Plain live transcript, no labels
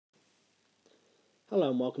Hello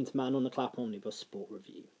and welcome to Man on the Clap Omnibus Sport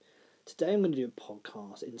Review. Today I'm going to do a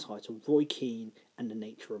podcast entitled Roy Keane and the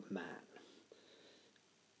Nature of Man.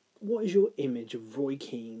 What is your image of Roy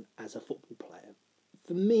Keane as a football player?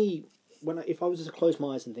 For me, if I was to close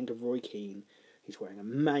my eyes and think of Roy Keane, he's wearing a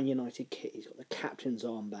Man United kit, he's got the captain's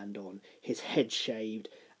armband on, his head shaved,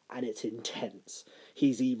 and it's intense.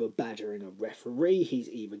 He's either badgering a referee, he's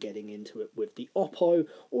either getting into it with the Oppo,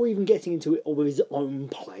 or even getting into it with his own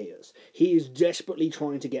players. He is desperately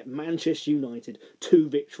trying to get Manchester United to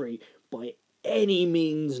victory by any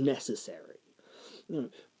means necessary.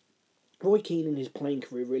 Roy Keane in his playing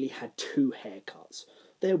career really had two haircuts.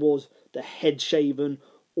 There was the head shaven,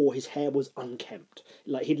 or his hair was unkempt.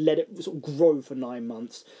 Like, he'd let it sort of grow for 9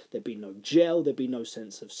 months. There'd be no gel, there'd be no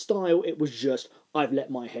sense of style. It was just, I've let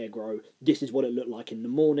my hair grow. This is what it looked like in the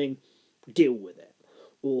morning. Deal with it.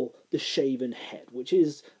 Or the shaven head, which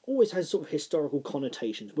always has sort of historical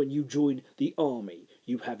connotations. When you join the army,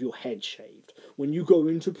 you have your head shaved. When you go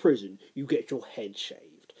into prison, you get your head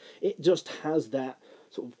shaved. It just has that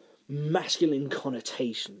sort of masculine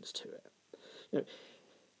connotations to it.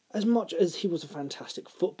 As much as he was a fantastic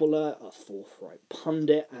footballer, a forthright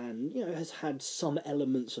pundit, and has had some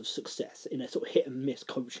elements of success in a sort of hit and miss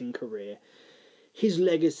coaching career, his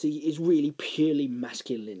legacy is really purely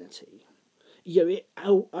masculinity. It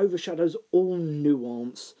overshadows all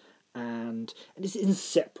nuance, and it's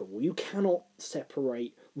inseparable. You cannot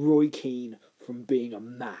separate Roy Keane from being a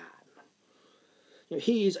man.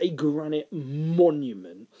 He is a granite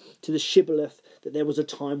monument to the shibboleth that there was a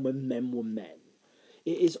time when men were men.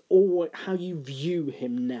 It is always how you view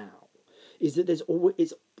him now. Is that there's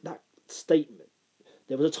always that statement.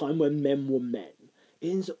 There was a time when men were men. It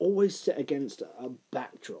is always set against a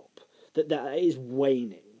backdrop that is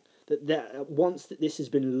waning. That once that this has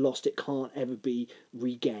been lost, it can't ever be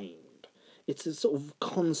regained. It's a sort of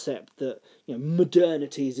concept that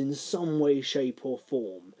modernity is in some way, shape, or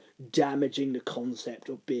form damaging the concept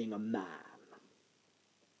of being a man.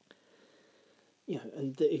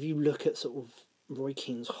 And if you look at sort of Roy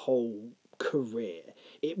Keane's whole career,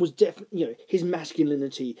 it was definitely, his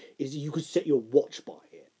masculinity is, you could set your watch by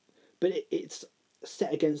it, but it's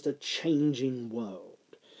set against a changing world.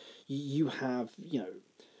 You have,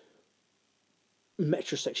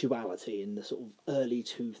 metrosexuality in the sort of early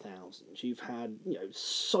 2000s. You've had,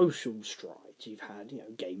 social strides. You've had,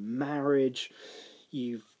 gay marriage.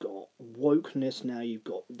 You've got wokeness now. You've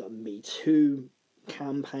got the Me Too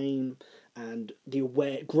campaign and the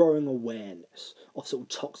growing awareness of sort of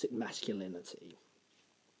toxic masculinity.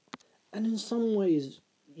 And in some ways,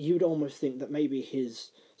 you'd almost think that maybe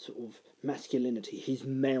his sort of masculinity, his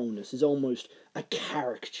maleness, is almost a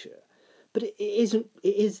caricature. But it isn't.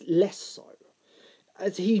 It is less so,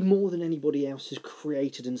 as he more than anybody else has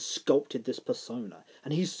created and sculpted this persona,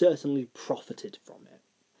 and he's certainly profited from it.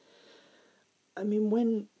 I mean,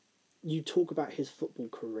 when you talk about his football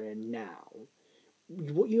career now,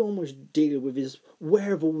 what you almost deal with is,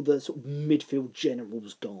 where have all the sort of midfield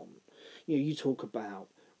generals gone? You talk about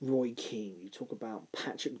Roy Keane, you talk about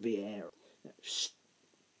Patrick Vieira,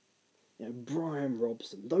 Brian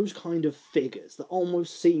Robson, those kind of figures that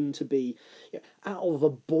almost seem to be out of a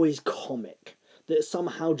boy's comic that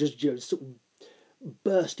somehow just sort of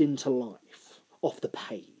burst into life off the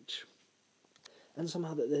page. And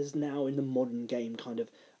somehow that there's now in the modern game kind of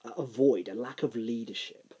a void, a lack of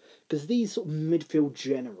leadership. Because these sort of midfield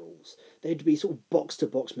generals, they'd be sort of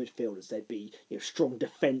box-to-box midfielders. They'd be strong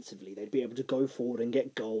defensively. They'd be able to go forward and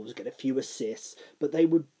get goals, get a few assists. But they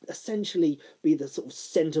would essentially be the sort of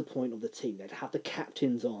centre point of the team. They'd have the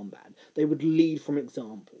captain's armband. They would lead from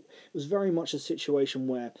example. It was very much a situation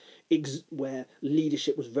where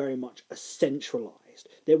leadership was very much centralised.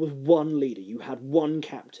 There was one leader. You had one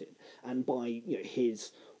captain. And by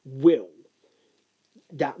his will,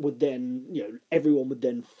 that would then, everyone would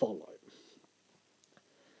then follow.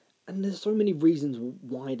 And there's so many reasons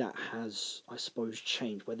why that has, I suppose,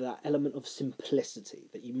 changed. Whether that element of simplicity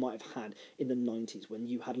that you might have had in the 90s when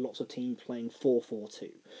you had lots of teams playing 4-4-2.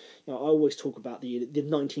 I always talk about the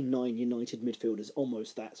 99 United midfielders,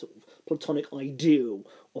 almost that sort of platonic ideal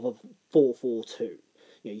of a 4-4-2.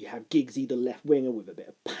 You have Giggsy, the left winger, with a bit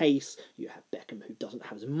of pace. You have Beckham, who doesn't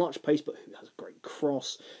have as much pace, but who has a great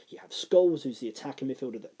cross. You have Scholes, who's the attacking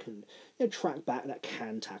midfielder that can track back, that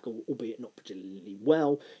can tackle, albeit not particularly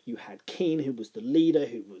well. You had Keane, who was the leader,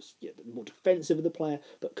 who was the more defensive of the player,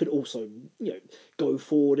 but could also go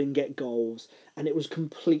forward and get goals. And it was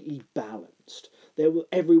completely balanced.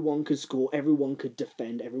 Everyone could score, everyone could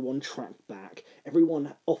defend, everyone tracked back,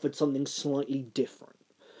 everyone offered something slightly different.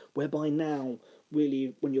 Whereby now,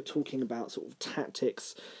 really, when you're talking about sort of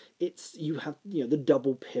tactics, you have the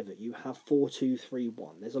double pivot, you have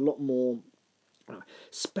 4-2-3-1. There's a lot more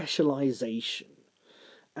specialization,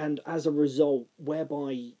 and as a result,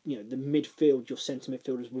 whereby the midfield, your centre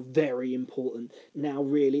midfielders were very important. Now,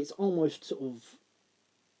 really, it's almost sort of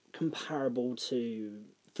comparable to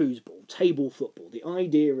foosball, table football. The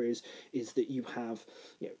idea is that you have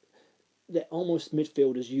they're almost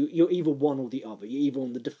midfielders. You're either one or the other. You're either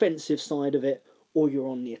on the defensive side of it or you're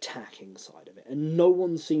on the attacking side of it. And no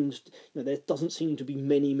one seems, there doesn't seem to be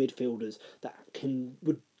many midfielders that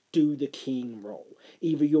would do the Keane role.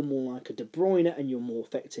 Either you're more like a De Bruyne and you're more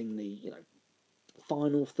affecting the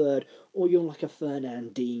final third, or you're like a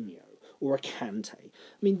Fernandinho or a Kante. I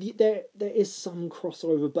mean, there is some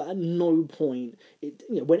crossover, but at no point,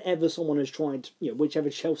 whenever someone has tried,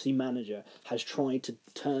 whichever Chelsea manager has tried to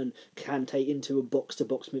turn Kante into a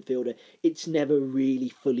box-to-box midfielder, it's never really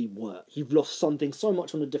fully worked. You've lost something so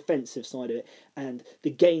much on the defensive side of it, and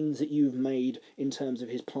the gains that you've made in terms of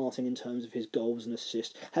his passing, in terms of his goals and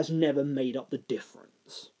assists, has never made up the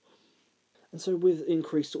difference. And so with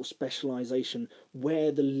increased sort of specialisation,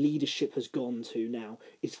 where the leadership has gone to now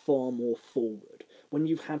is far more forward. When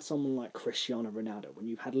you've had someone like Cristiano Ronaldo, when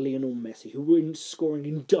you've had Lionel Messi, who were scoring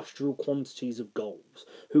industrial quantities of goals,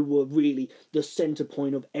 who were really the centre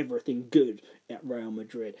point of everything good at Real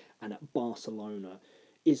Madrid and at Barcelona,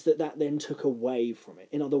 is that then took away from it.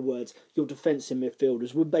 In other words, your defensive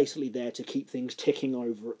midfielders were basically there to keep things ticking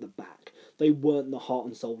over at the back. They weren't the heart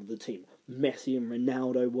and soul of the team. Messi and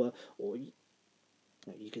Ronaldo were, or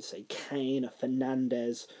you could say Kane, or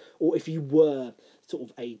Fernandez, or if you were sort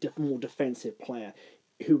of a more defensive player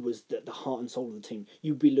who was the heart and soul of the team,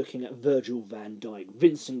 you'd be looking at Virgil van Dijk,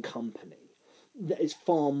 Vincent Kompany. That is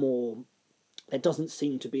far more. There doesn't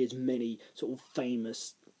seem to be as many sort of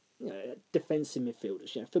famous defensive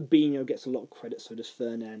midfielders. Fabinho gets a lot of credit, so does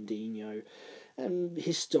Fernandinho, and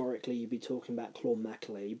historically you'd be talking about Claude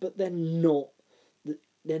Makélélé, but they're not.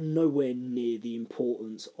 They're nowhere near the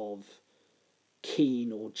importance of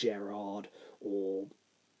Keane or Gerrard or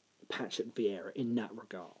Patrick Vieira in that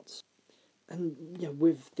regards. And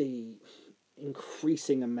with the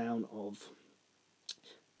increasing amount of,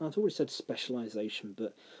 I've already said specialisation,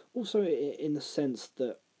 but also in the sense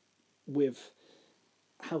that with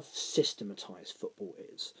how systematised football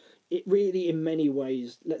is, it really, in many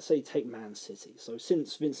ways, let's say take Man City. So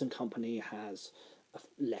since Vincent Kompany has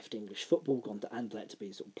left English football, gone to Anderlecht to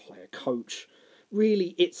be sort of player coach,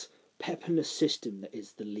 really it's Pep and the system that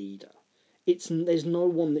is the leader. There's no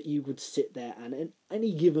one that you would sit there and at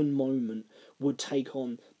any given moment would take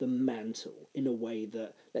on the mantle in a way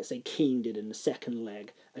that, let's say, Keane did in the second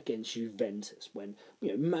leg against Juventus when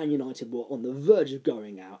Man United were on the verge of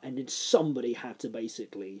going out and then somebody had to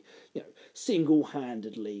basically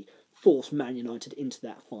single-handedly force Man United into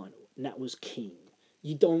that final, and that was Keane.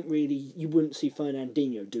 You wouldn't see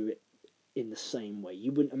Fernandinho do it in the same way.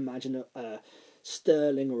 You wouldn't imagine a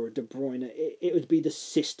Sterling or a De Bruyne. It would be the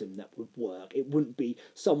system that would work. It wouldn't be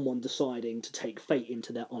someone deciding to take fate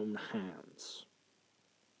into their own hands.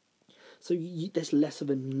 So there's less of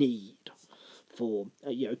a need for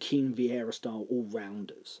Keane Vieira style all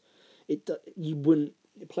rounders.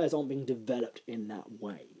 Players aren't being developed in that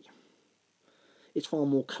way. It's far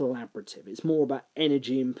more collaborative. It's more about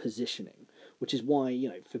energy and positioning, which is why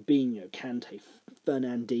Fabinho, Kante,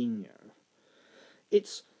 Fernandinho.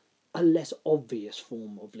 It's a less obvious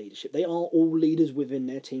form of leadership. They are all leaders within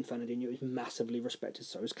their team. Fernandinho is massively respected,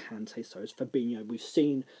 so is Kante, so is Fabinho. We've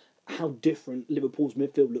seen how different Liverpool's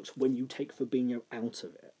midfield looks when you take Fabinho out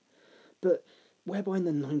of it. But whereby in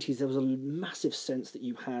the 90s there was a massive sense that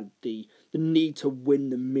you had the need to win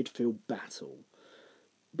the midfield battle.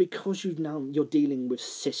 Because you're dealing with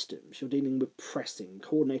systems, you're dealing with pressing,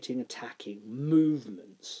 coordinating, attacking,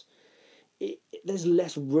 movements. There's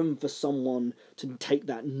less room for someone to take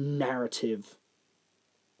that narrative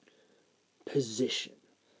position.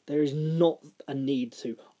 There is not a need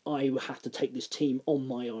I have to take this team on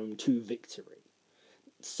my own to victory.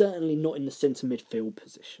 Certainly not in the centre midfield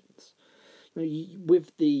positions.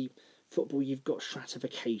 With the football, you've got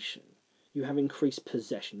stratification. You have increased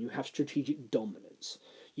possession. You have strategic dominance.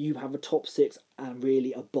 You have a top six and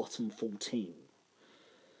really a bottom 14.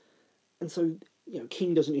 And so,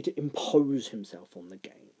 King doesn't need to impose himself on the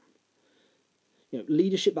game.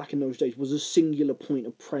 Leadership back in those days was a singular point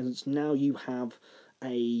of presence. Now you have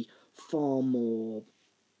a far more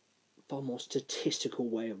statistical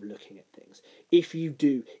way of looking at things. If you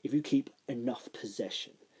keep enough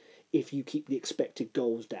possession, if you keep the expected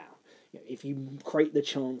goals down, if you create the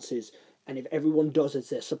chances, and if everyone does as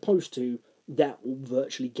they're supposed to, that will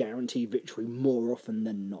virtually guarantee victory more often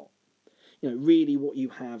than not. Really what you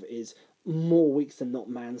have is more weeks than not,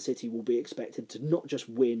 Man City will be expected to not just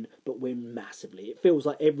win, but win massively. It feels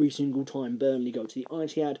like every single time Burnley go to the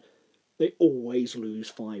Etihad, they always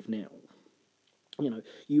lose 5-0.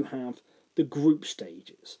 You have the group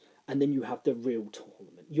stages, and then you have the real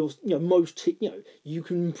tournament. You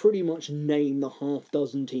can pretty much name the half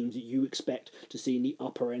dozen teams that you expect to see in the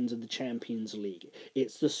upper ends of the Champions League.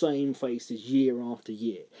 It's the same faces year after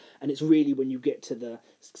year, and it's really when you get to the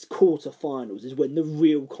quarter-finals is when the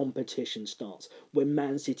real competition starts. When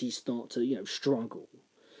Man City start to struggle.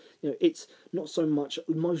 It's not so much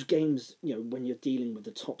most games. When you're dealing with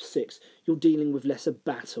the top six, you're dealing with less a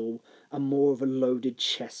battle and more of a loaded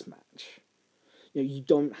chess match. You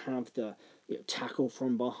don't have the tackle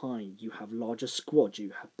from behind. You have larger squads.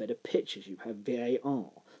 You have better pitches. You have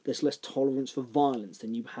VAR. There's less tolerance for violence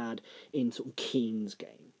than you had in sort of Keane's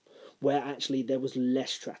game, where actually there was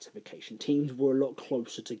less stratification. Teams were a lot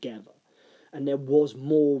closer together, and there was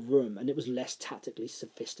more room, and it was less tactically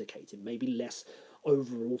sophisticated, maybe less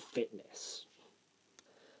overall fitness.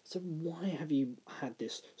 So why have you had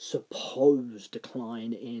this supposed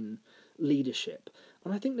decline in leadership?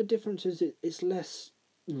 And I think the difference is it's less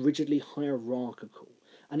rigidly hierarchical,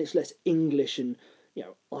 and it's less English and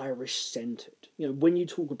Irish centred. When you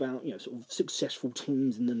talk about sort of successful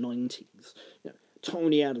teams in the 90s,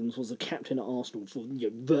 Tony Adams was the captain at Arsenal for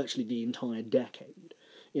virtually the entire decade.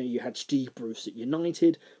 You had Steve Bruce at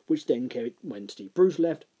United, which then when Steve Bruce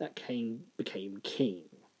left, became Keane.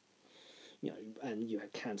 And you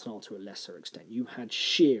had Cantona to a lesser extent. You had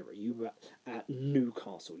Shearer, you were at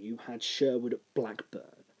Newcastle, you had Sherwood at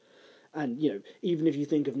Blackburn. And, even if you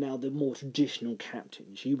think of now the more traditional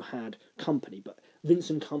captains, you had Company, but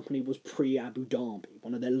Vincent Company was pre-Abu Dhabi,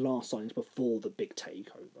 one of their last signings before the big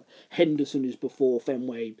takeover. Henderson is before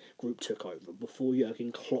Fenway Group took over, before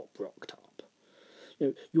Jurgen Klopp rocked up.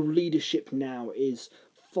 Your leadership now is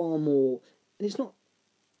far more, and it's not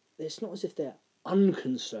as if they're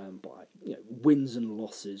unconcerned by wins and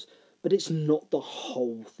losses, but it's not the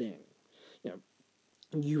whole thing.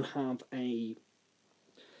 You have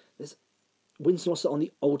there's wins and losses on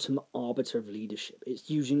the ultimate arbiter of leadership. It's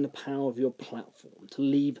using the power of your platform to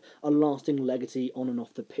leave a lasting legacy on and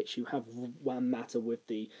off the pitch. You have one matter with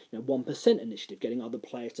the 1% initiative, getting other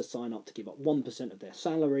players to sign up to give up 1% of their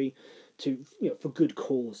salary to for good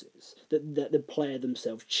causes that the player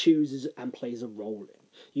themselves chooses and plays a role in.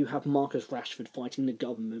 You have Marcus Rashford fighting the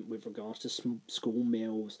government with regards to school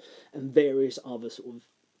meals and various other sort of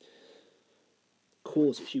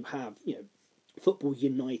causes. You have football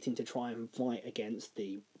uniting to try and fight against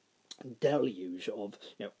the deluge of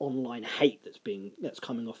online hate that's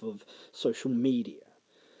coming off of social media.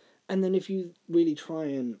 And then if you really try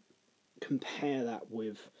and compare that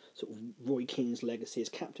with sort of Roy Keane's legacy as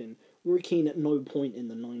captain, Roy Keane at no point in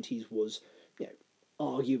the 90s was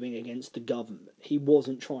arguing against the government. He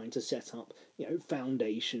wasn't trying to set up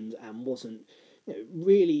foundations and wasn't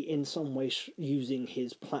really in some ways using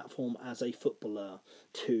his platform as a footballer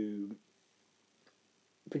to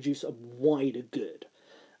produce a wider good.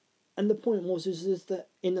 And the point is that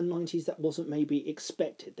in the 90s that wasn't maybe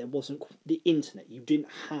expected. There wasn't the internet. You didn't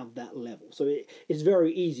have that level. So it's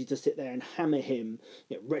very easy to sit there and hammer him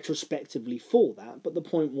retrospectively for that. But the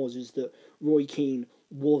point is that Roy Keane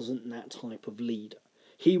wasn't that type of leader.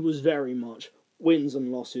 He was very much wins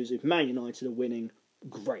and losses. If Man United are winning,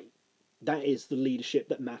 great. That is the leadership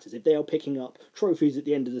that matters. If they are picking up trophies at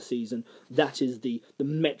the end of the season, that is the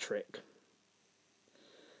metric.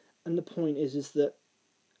 And the point is that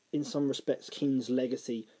in some respects, Keane's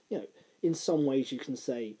legacy, in some ways you can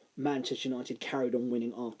say Manchester United carried on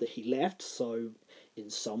winning after he left. So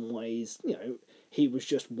in some ways, he was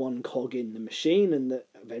just one cog in the machine, and that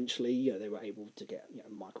eventually, they were able to get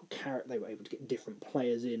Michael Carrick. They were able to get different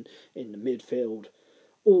players in the midfield.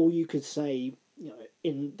 Or you could say,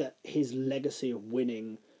 in that his legacy of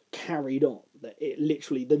winning carried on. That it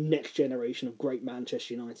literally the next generation of great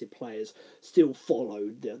Manchester United players still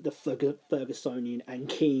followed the Fergusonian and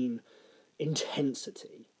Keane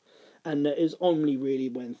intensity. And it was only really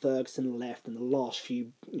when Ferguson left and the last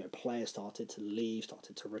few players started to leave,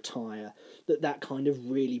 started to retire, that kind of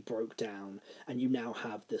really broke down, and you now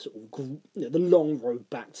have this sort of the long road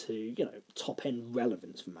back to top end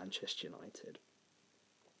relevance for Manchester United.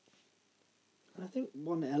 And I think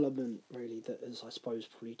one element really that has, I suppose,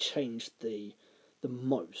 probably changed the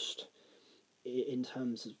most in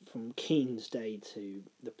terms of from Keane's day to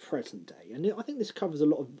the present day, and I think this covers a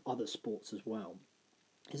lot of other sports as well.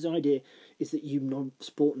 His idea is that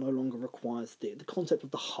sport no longer requires the concept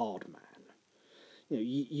of the hard man.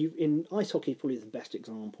 You in ice hockey, probably the best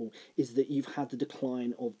example is that you've had the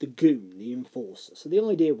decline of the goon, the enforcer. So the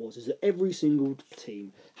idea is that every single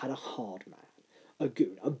team had a hard man, a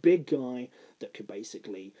goon, a big guy that could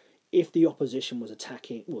basically, if the opposition was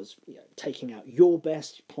attacking, was taking out your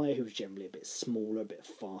best player, who was generally a bit smaller, a bit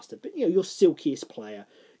faster, but your silkiest player,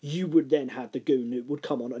 you would then have the goon who would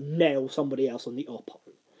come on and nail somebody else on the oppo.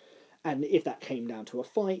 And if that came down to a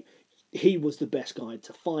fight, he was the best guy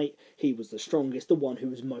to fight. He was the strongest, the one who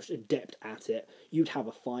was most adept at it. You'd have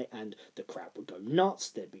a fight, and the crowd would go nuts.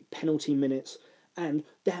 There'd be penalty minutes, and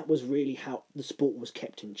that was really how the sport was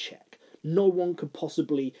kept in check. No one could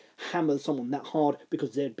possibly hammer someone that hard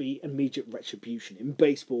because there'd be immediate retribution. In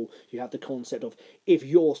baseball, you have the concept of if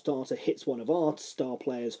your starter hits one of our star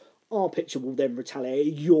players, our pitcher will then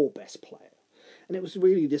retaliate your best player. And it was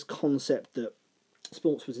really this concept that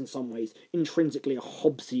sports was in some ways intrinsically a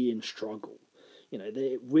Hobbesian struggle. That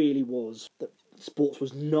it really was that sports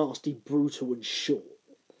was nasty, brutal, and short,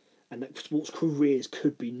 and that sports careers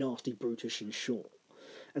could be nasty, brutish, and short.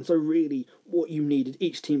 And so, really, what you needed,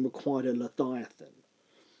 each team required a Leviathan,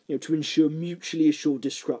 to ensure mutually assured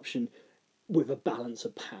disruption with a balance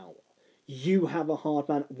of power. You have a hard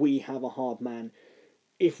man, we have a hard man.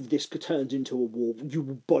 If this turns into a war, you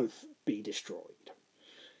will both be destroyed.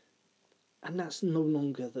 And that's no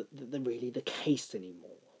longer really the case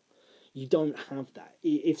anymore. You don't have that.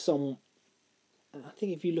 If someone, I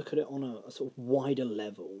think if you look at it on a sort of wider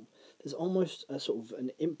level, there's almost a sort of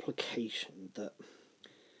an implication that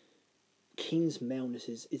Keane's maleness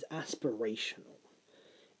is aspirational.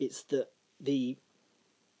 It's that the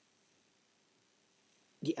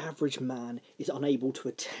average man is unable to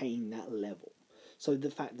attain that level. So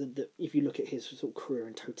the fact that if you look at his sort of career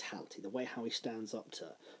in totality, the way how he stands up to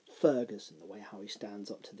Ferguson, the way how he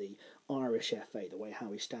stands up to the Irish FA, the way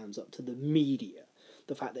how he stands up to the media,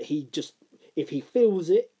 the fact that he just, if he feels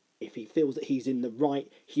that he's in the right,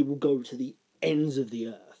 he will go to the ends of the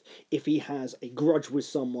earth. If he has a grudge with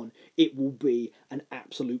someone, it will be an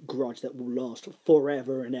absolute grudge that will last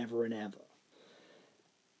forever and ever and ever.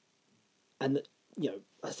 And that,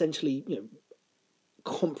 essentially,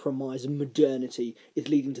 compromise and modernity is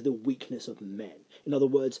leading to the weakness of men. In other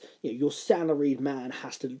words, your salaried man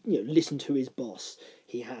has to, listen to his boss.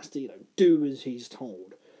 He has to, do as he's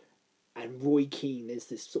told. And Roy Keane is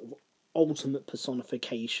this sort of ultimate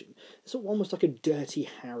personification. It's sort of almost like a Dirty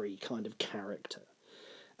Harry kind of character.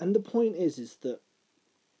 And the point is that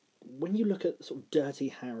when you look at sort of Dirty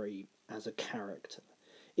Harry as a character,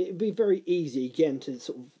 it'd be very easy again to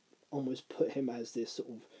sort of almost put him as this sort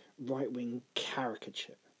of right-wing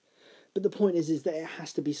caricature. But the point is that it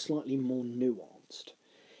has to be slightly more nuanced.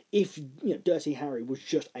 If Dirty Harry was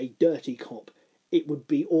just a dirty cop, it would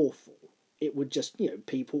be awful. It would just,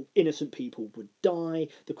 innocent people would die,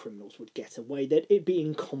 the criminals would get away, it'd be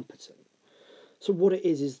incompetent. So what it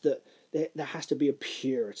is that there has to be a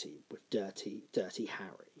purity with Dirty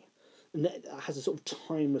Harry. And that has a sort of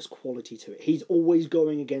timeless quality to it. He's always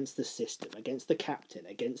going against the system, against the captain,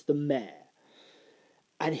 against the mayor.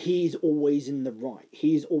 And he's always in the right.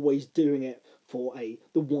 He's always doing it for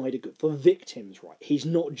the wider good, for victims' right. He's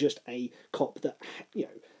not just a cop that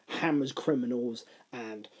hammers criminals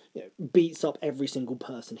and beats up every single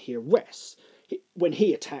person he arrests. When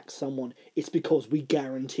he attacks someone, it's because we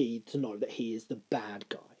guaranteed to know that he is the bad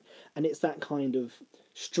guy, and it's that kind of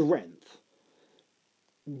strength,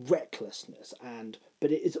 recklessness,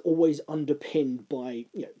 but it is always underpinned by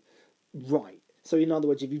right. So in other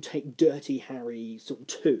words, if you take Dirty Harry sort of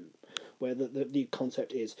 2, where the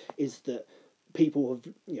concept is that people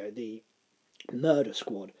have, the murder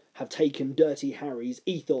squad have taken Dirty Harry's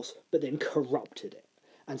ethos but then corrupted it.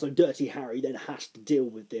 And so Dirty Harry then has to deal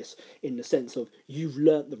with this in the sense of, you've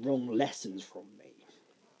learnt the wrong lessons from me.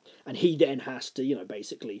 And he then has to,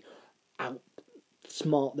 basically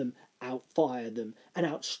outsmart them, outfire them, and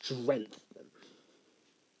outstrength them.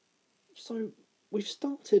 So we've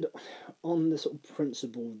started on the sort of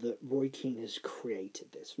principle that Roy Keane has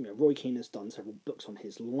created this. Roy Keane has done several books on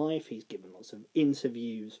his life. He's given lots of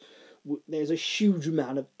interviews. There's a huge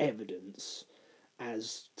amount of evidence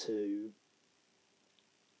as to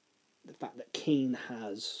the fact that Keane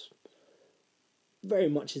has very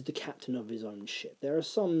much is the captain of his own ship. There are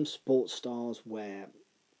some sports stars where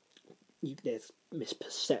there's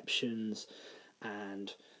misperceptions,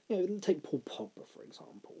 and take Paul Pogba for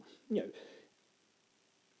example.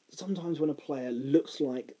 Sometimes when a player looks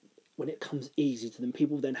like, when it comes easy to them,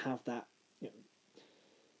 people then have that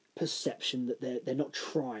perception that they're not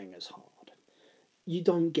trying as hard. You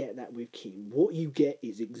don't get that with Keane. What you get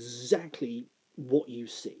is exactly what you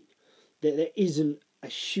see. There isn't a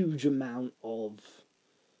huge amount of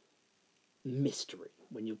mystery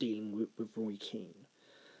when you're dealing with Roy Keane.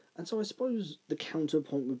 And so I suppose the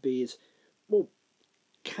counterpoint would be is, well,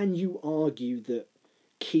 can you argue that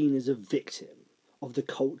Keane is a victim of the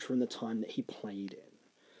culture and the time that he played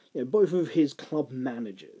in? Both of his club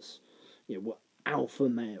managers, were alpha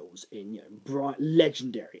males in,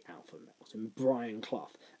 legendary alpha males in Brian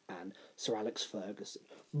Clough and Sir Alex Ferguson,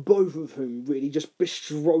 both of whom really just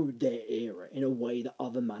bestrode their era in a way that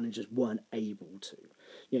other managers weren't able to.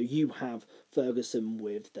 You have Ferguson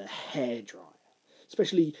with the hairdryer,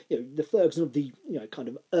 especially the Ferguson of the kind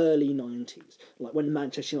of early 90s, like when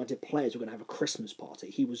Manchester United players were going to have a Christmas party.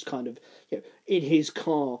 He was kind of in his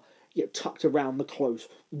car, tucked around the close,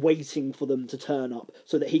 waiting for them to turn up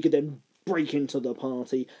so that he could then break into the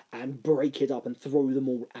party and break it up and throw them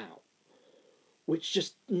all out. Which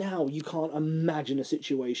just now you can't imagine a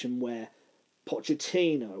situation where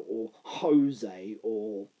Pochettino or Jose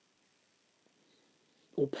or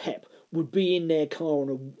Pep would be in their car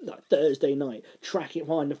on a Thursday night, tracking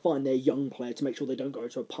trying to find their young player to make sure they don't go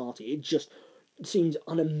to a party. It just seems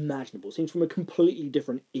unimaginable. It seems from a completely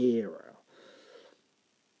different era.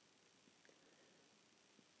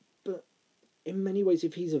 But in many ways,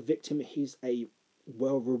 if he's a victim, he's a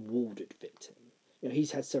well-rewarded victim.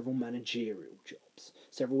 He's had several managerial jobs,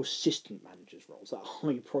 several assistant managers' roles at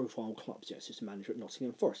high-profile clubs. Assistant manager at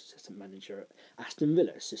Nottingham Forest, assistant manager at Aston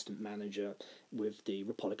Villa, assistant manager with the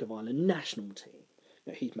Republic of Ireland national team.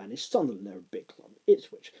 He's managed Sunderland, they're a big club.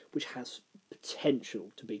 Ipswich, which has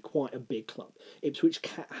potential to be quite a big club. Ipswich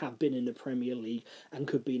have been in the Premier League and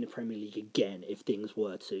could be in the Premier League again if things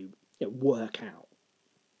were to work out.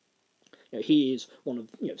 He is one of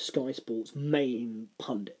Sky Sports' main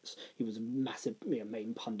pundits. He was a massive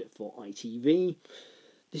main pundit for ITV.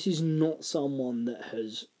 This is not someone that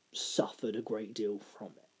has suffered a great deal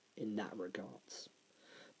from it in that regards.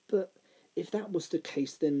 But if that was the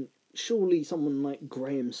case, then surely someone like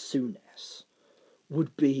Graham Souness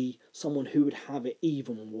would be someone who would have it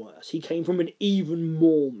even worse. He came from an even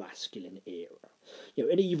more masculine era.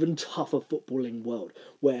 An even tougher footballing world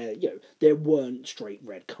where, there weren't straight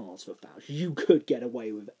red cards for fouls. You could get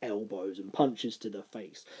away with elbows and punches to the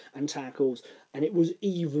face and tackles, and it was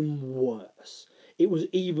even worse. It was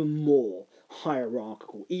even more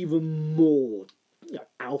hierarchical, even more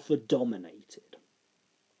alpha dominated.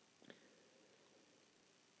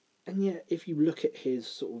 And yet, if you look at his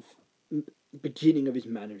sort of beginning of his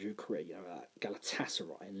managerial career,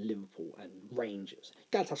 Galatasaray and Liverpool and Rangers.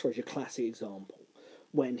 Galatasaray is a classic example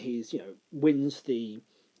when he's, wins the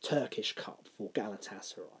Turkish Cup for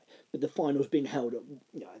Galatasaray, but the final's being held at,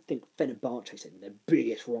 I think Fenerbahce, their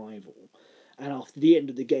biggest rival. And after the end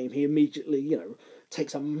of the game, he immediately,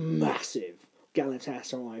 takes a massive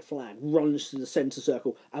Galatasaray flag, runs to the centre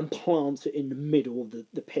circle and plants it in the middle of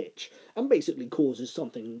the pitch and basically causes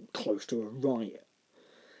something close to a riot.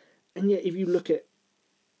 And yet, if you look at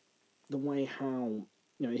the way how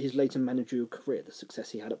his later managerial career, the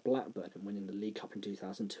success he had at Blackburn and winning the League Cup in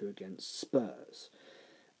 2002 against Spurs,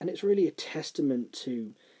 and it's really a testament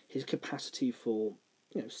to his capacity for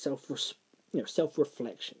self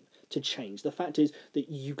reflection, to change. The fact is that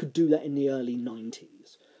you could do that in the early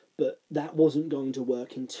 90s, but that wasn't going to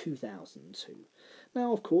work in 2002.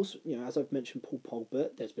 Now, of course, as I've mentioned, Paul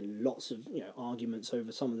Pogba, there's been lots of arguments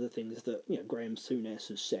over some of the things that Graham Souness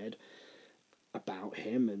has said about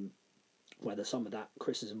him and whether some of that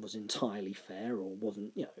criticism was entirely fair or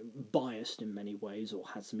wasn't, biased in many ways or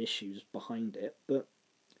had some issues behind it. But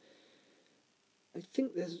I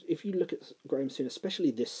think if you look at Graham Souness,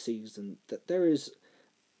 especially this season, that there's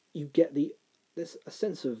a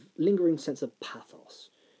lingering sense of pathos.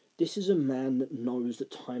 This is a man that knows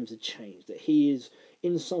that times have changed, that he is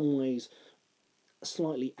in some ways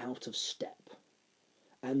slightly out of step.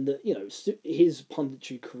 And that, his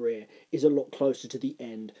punditry career is a lot closer to the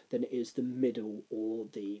end than it is the middle or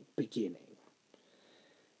the beginning.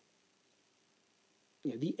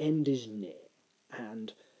 The end is near.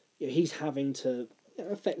 And he's having to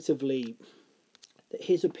effectively, that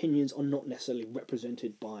his opinions are not necessarily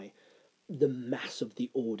represented by the mass of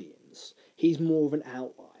the audience. He's more of an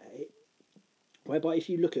outlier. Whereby if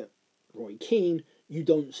you look at Roy Keane, you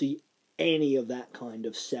don't see any of that kind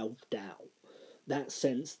of self-doubt. That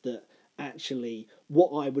sense that actually what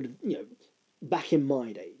I would have, back in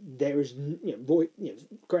my day, there is,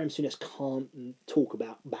 Graham Souness can't talk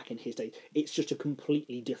about back in his day. It's just a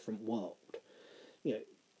completely different world. I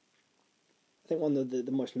think one of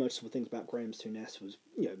the most noticeable things about Graham Souness was,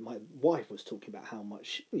 my wife was talking about how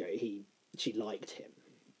much, she liked him.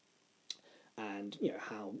 And,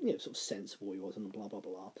 how, sort of sensible he was and blah, blah,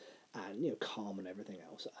 blah. and calm and everything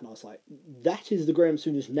else. And I was like, that is the Graham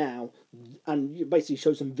Souness now, and you basically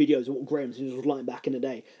showed some videos of what Graham Souness was like back in the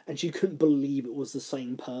day, and she couldn't believe it was the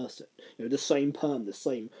same person. The same perm, the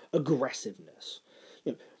same aggressiveness.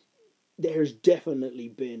 There has definitely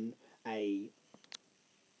been a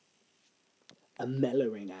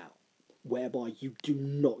mellowing out, whereby you do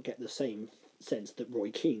not get the same sense that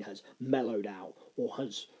Roy Keane has mellowed out or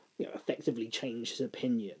has effectively changed his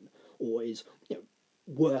opinion or is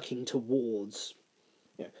working towards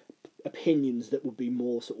you know, opinions that would be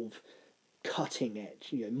more sort of cutting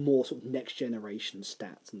edge, more sort of next generation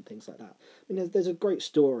stats and things like that. I mean, there's a great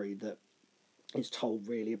story that is told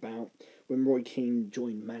really about when Roy Keane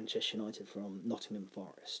joined Manchester United from Nottingham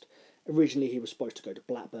Forest. Originally, he was supposed to go to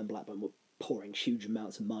Blackburn. Blackburn were pouring huge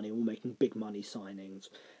amounts of money, all making big money signings,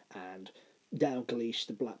 and Dalglish,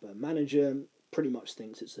 the Blackburn manager, pretty much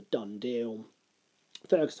thinks it's a done deal.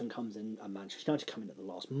 Ferguson comes in, and Manchester United come in at the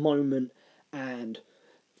last moment and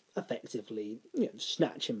effectively,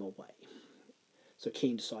 snatch him away. So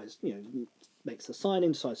Keane decides, makes the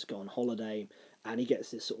signing, decides to go on holiday, and he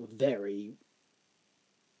gets this sort of very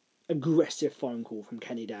aggressive phone call from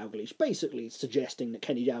Kenny Dalglish, basically suggesting that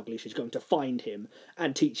Kenny Dalglish is going to find him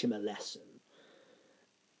and teach him a lesson.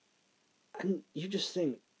 And you just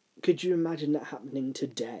think, could you imagine that happening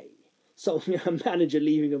today? So, a manager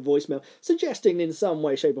leaving a voicemail suggesting in some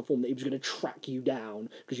way, shape or form that he was going to track you down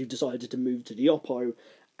because you decided to move to the Oppo,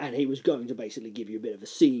 and he was going to basically give you a bit of a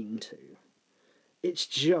scene to. It's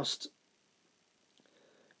just,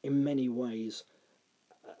 in many ways,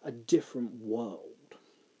 a different world.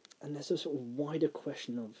 And there's a sort of wider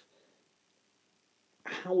question of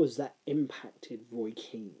how has that impacted Roy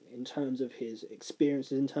Keane in terms of his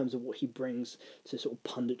experiences, in terms of what he brings to sort of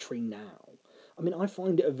punditry now. I mean, I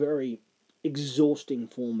find it a very exhausting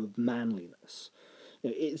form of manliness.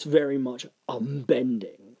 It's very much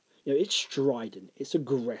unbending. It's strident, it's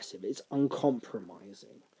aggressive, it's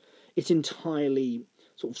uncompromising. It's entirely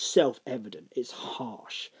sort of self-evident, it's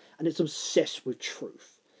harsh, and it's obsessed with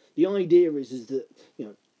truth. The idea is that,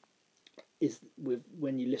 is with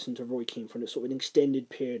when you listen to Roy Keane for a sort of an extended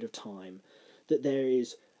period of time, that there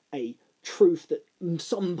is a truth that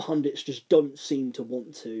some pundits just don't seem to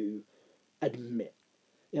want to admit.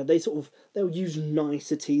 They'll use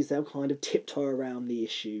niceties, they'll kind of tiptoe around the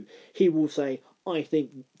issue. He will say, I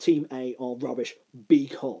think Team A are rubbish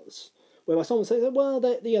because. Whereas someone says, well,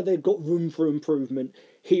 they've got room for improvement,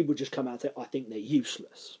 he would just come out and say, I think they're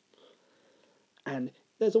useless. And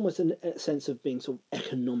there's almost a sense of being sort of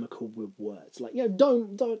economical with words. Like,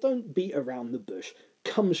 don't beat around the bush.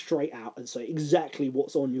 Come straight out and say exactly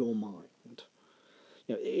what's on your mind.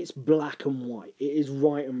 It's black and white. It is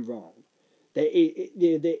right and wrong. There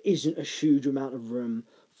isn't a huge amount of room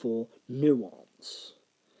for nuance.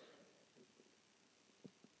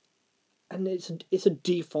 And it's a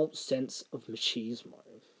default sense of machismo.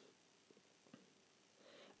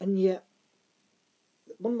 And yet,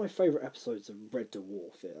 one of my favourite episodes of Red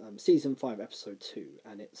Dwarf, season 5, episode 2,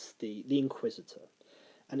 and it's the Inquisitor.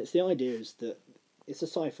 And it's the idea is that it's a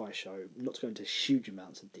sci-fi show, not to go into huge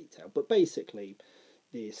amounts of detail, but basically,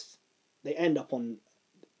 they end up on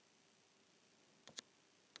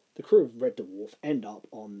the crew of Red Dwarf end up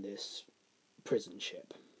on this prison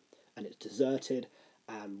ship, and it's deserted.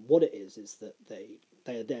 And what it is that they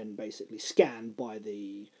are then basically scanned by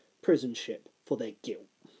the prison ship for their guilt.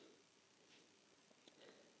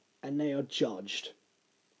 And they are judged.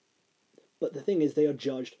 But the thing is, they are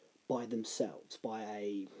judged by themselves, by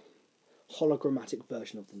a hologrammatic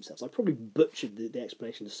version of themselves. I probably butchered the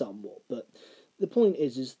explanation somewhat, but the point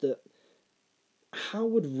is that how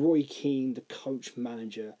would Roy Keane, the coach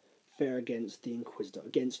manager, fare against the Inquisitor,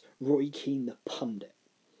 against Roy Keane, the pundit?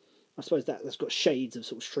 I suppose that's got shades of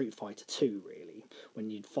sort of Street Fighter 2, really, when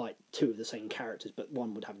you'd fight two of the same characters, but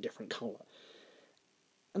one would have a different colour.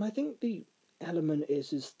 And I think the element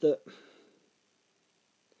is that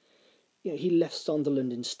he left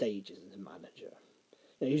Sunderland in stages as a manager.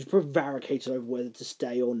 He was prevaricated over whether to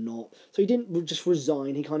stay or not, so he didn't just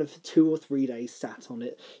resign. He kind of for 2 or 3 days sat on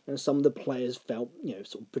it. Some of the players felt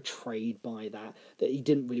sort of betrayed by that he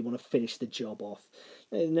didn't really want to finish the job off.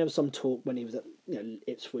 And there was some talk when he was at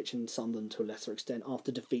Ipswich and Sunderland to a lesser extent.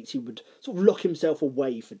 After defeats, he would sort of lock himself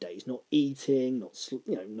away for days, not eating,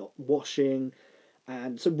 not washing,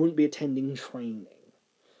 and so wouldn't be attending training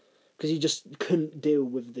because he just couldn't deal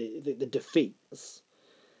with the defeats.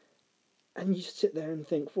 And you sit there and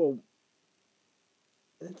think, well,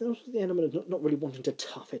 there's also the element of not really wanting to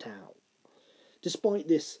tough it out. Despite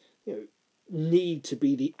this, need to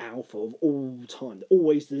be the alpha of all time,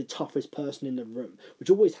 always the toughest person in the room, which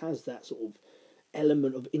always has that sort of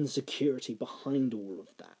element of insecurity behind all of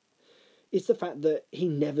that. it's the fact that he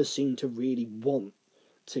never seemed to really want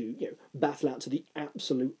to battle out to the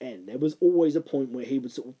absolute end. There was always a point where he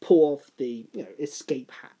would sort of pull off the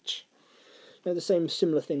escape hatch. Now, the same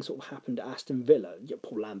similar thing sort of happened at Aston Villa.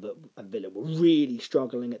 Paul Lambert and Villa were really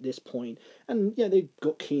struggling at this point, and they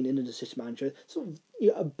got Keane in as assistant manager, sort of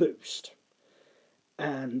a boost.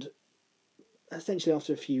 And essentially,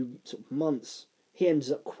 after a few sort of months, he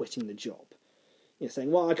ends up quitting the job.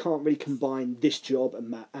 Saying, well, I can't really combine this job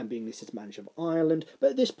and being the assistant manager of Ireland.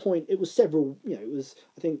 But at this point, it was several, it was,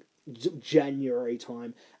 I think, January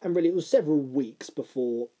time, and really it was several weeks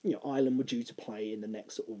before Ireland were due to play in the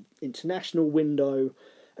next sort of international window.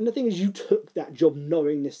 And the thing is, you took that job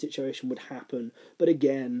knowing this situation would happen, but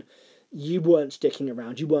again, you weren't sticking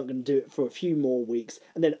around. You weren't going to do it for a few more weeks,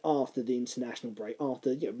 and then after the international break,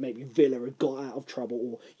 after maybe Villa had got out of trouble,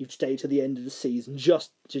 or you'd stay to the end of the season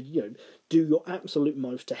just to do your absolute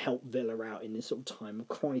most to help Villa out in this sort of time of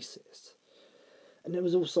crisis. And there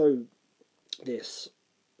was also this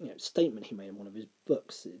statement he made in one of his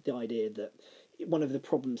books, the idea that one of the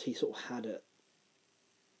problems he sort of had at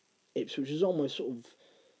Ipswich was almost sort of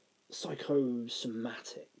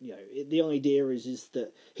psychosomatic. The idea is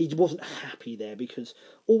that he wasn't happy there because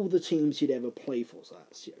all the teams he'd ever played for, so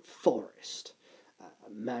that's Forest,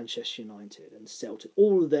 Manchester United, and Celtic,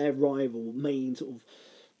 all of their main sort of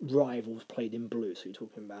rivals played in blue. So you're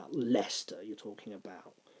talking about Leicester, you're talking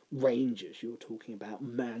about Rangers, you're talking about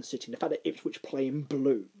Man City. The fact that Ipswich play in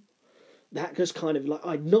blue, that just kind of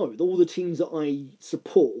I know all the teams that I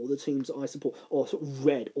support, are sort of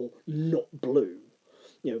red or not blue.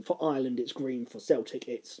 For Ireland it's green, for Celtic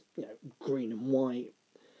it's green and white.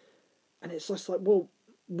 And it's just well,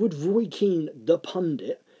 would Roy Keane, the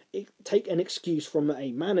pundit, take an excuse from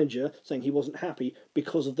a manager saying he wasn't happy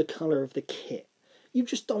because of the colour of the kit? You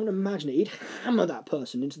just don't imagine it. He'd hammer that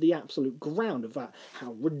person into the absolute ground of that,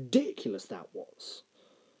 how ridiculous that was.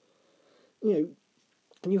 And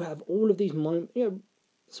you have all of these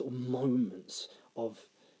sort of moments of,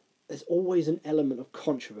 there's always an element of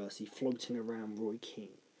controversy floating around Roy Keane.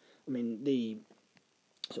 I mean, the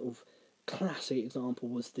sort of classic example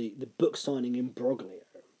was the book signing in Broglio.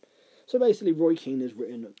 So basically, Roy Keane has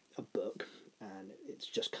written a book, and it's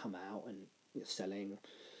just come out, and it's selling.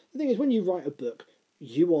 The thing is, when you write a book,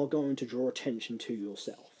 you are going to draw attention to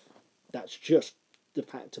yourself. That's just the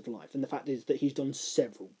fact of life. And the fact is that he's done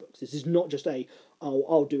several books. This is not just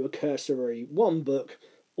I'll do a cursory one book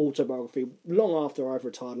autobiography long after I've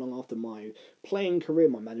retired, long after my playing career,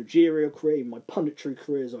 my managerial career, my punditry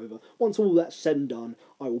career is over. Once all that's said and done,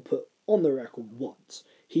 I will put on the record once.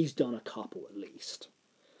 He's done a couple at least.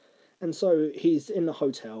 And so he's in the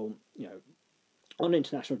hotel, on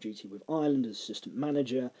international duty with Ireland as assistant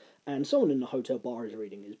manager, and someone in the hotel bar is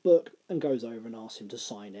reading his book and goes over and asks him to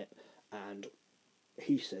sign it, and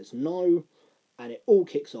he says no, and it all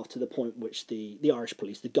kicks off to the point which the Irish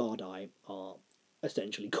police, the Gardaí, are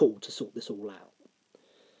essentially called to sort this all out.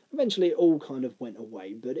 Eventually it all kind of went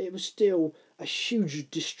away, but it was still a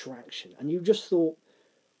huge distraction, and you just thought,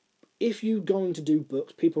 if you're going to do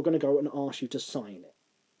books, people are going to go and ask you to sign it.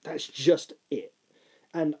 That's just it.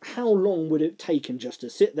 And how long would it take him just to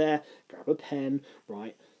sit there, grab a pen,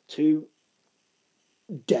 write to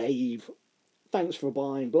Dave, thanks for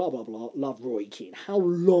buying, blah, blah, blah, love Roy Keane. How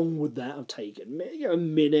long would that have taken? A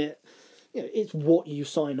minute. It's what you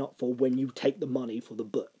sign up for when you take the money for the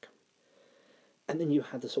book. And then you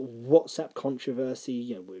had the sort of WhatsApp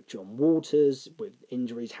controversy, with John Waters, with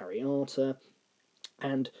injuries, Harry Arter,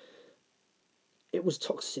 and it was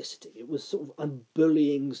toxicity. It was sort of a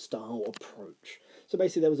bullying style approach. So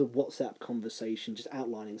basically there was a WhatsApp conversation just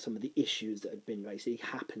outlining some of the issues that had been basically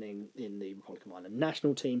happening in the Republic of Ireland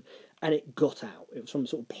national team, and it got out. It was from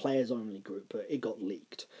sort of players only group, but it got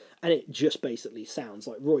leaked. And it just basically sounds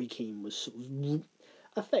like Roy Keane was sort of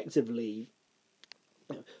effectively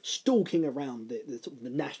stalking around the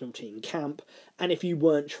national team camp, and if you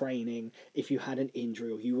weren't training, if you had an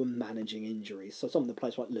injury or you were managing injuries, so some of the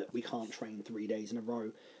players were like, look, we can't train 3 days in a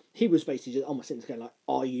row. He was basically just almost sitting there going like,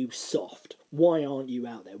 are you soft? Why aren't you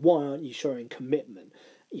out there? Why aren't you showing commitment?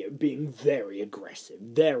 Being very aggressive,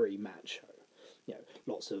 very macho.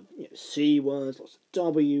 Lots of C words, lots of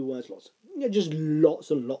W words, just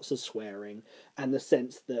lots and lots of swearing, and the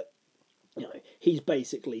sense that he's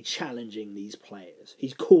basically challenging these players.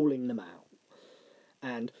 He's calling them out.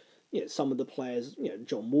 And, some of the players,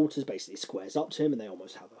 John Waters basically squares up to him and they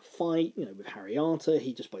almost have a fight, with Harry Arter.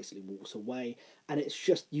 He just basically walks away. And it's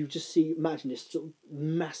just, imagine this sort of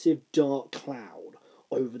massive dark cloud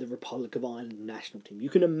over the Republic of Ireland national team. You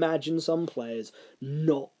can imagine some players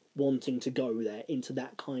not wanting to go there into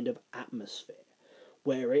that kind of atmosphere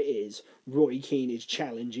where it is Roy Keane is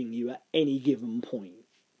challenging you at any given point.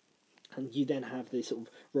 And you then have this sort of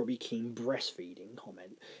Robbie Keane breastfeeding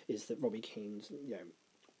comment, is that Robbie Keane's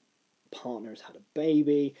partner has had a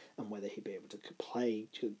baby, and whether he'd be able to play.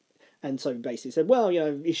 And so basically said, well,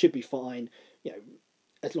 he should be fine,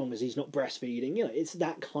 as long as he's not breastfeeding. It's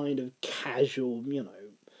that kind of casual,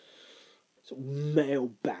 sort of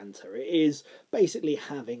male banter. It is basically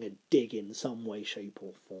having a dig in some way, shape,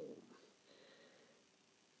 or form.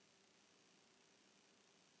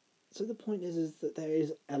 So the point is that there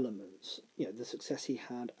is elements, the success he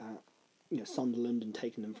had at Sunderland and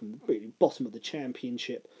taking them from the really bottom of the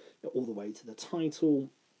Championship all the way to the title.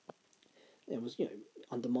 It was,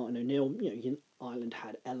 under Martin O'Neill, Ireland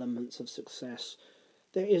had elements of success.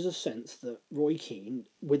 There is a sense that Roy Keane,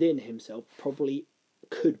 within himself, probably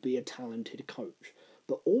could be a talented coach.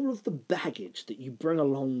 But all of the baggage that you bring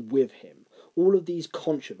along with him, all of these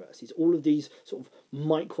controversies, all of these sort of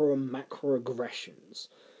micro and macro aggressions,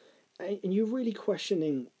 and you're really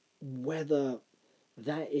questioning whether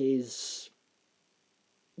it's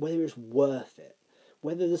worth it.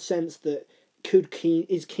 Whether the sense that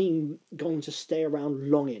is Keane going to stay around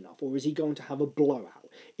long enough, or is he going to have a blowout?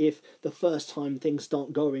 If the first time things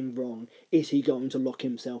start going wrong, is he going to lock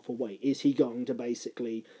himself away? Is he going to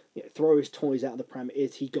basically throw his toys out of the pram?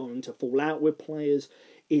 Is he going to fall out with players?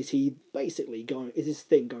 Is this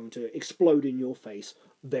thing going to explode in your face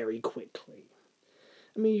very quickly?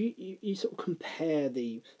 I mean, you sort of compare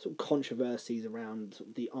the sort of controversies around sort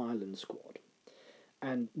of the Ireland squad,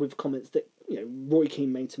 and with comments that Roy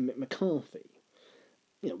Keane made to Mick McCarthy,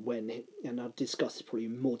 and I'll discuss this probably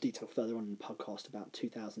in more detail further on in the podcast about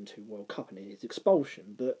 2002 World Cup and his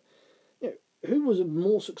expulsion. But who was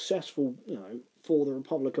more successful, for the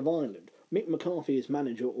Republic of Ireland, Mick McCarthy as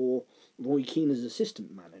manager or Roy Keane as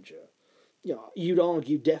assistant manager? You'd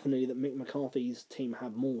argue definitely that Mick McCarthy's team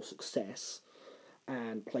had more success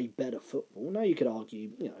and play better football. Now you could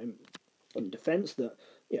argue, in defence that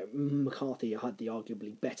McCarthy had the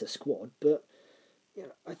arguably better squad, but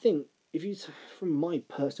I think from my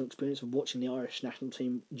personal experience of watching the Irish national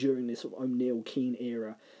team during this sort of O'Neill Keane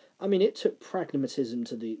era, I mean it took pragmatism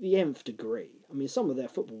to the nth degree. I mean some of their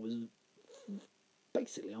football was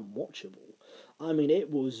basically unwatchable. I mean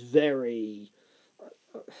it was very,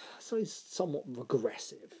 somewhat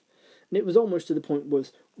regressive. And it was almost to the point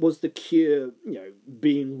was the cure,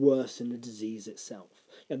 being worse than the disease itself.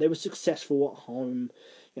 They were successful at home.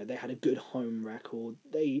 They had a good home record.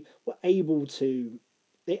 They were able to.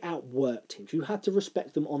 They outworked teams. You had to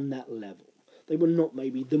respect them on that level. They were not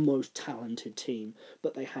maybe the most talented team,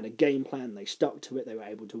 but they had a game plan. They stuck to it. They were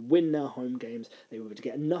able to win their home games. They were able to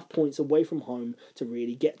get enough points away from home to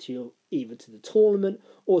really get to either to the tournament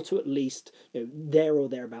or to at least there or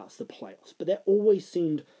thereabouts the playoffs. But there always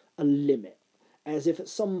seemed a limit, as if at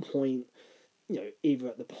some point, either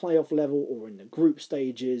at the playoff level or in the group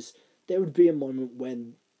stages, there would be a moment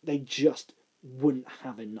when they just wouldn't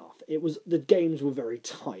have enough. The games were very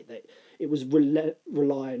tight. It was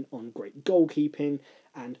reliant on great goalkeeping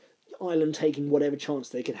and Ireland taking whatever chance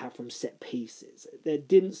they could have from set pieces. There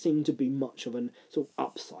didn't seem to be much of an sort of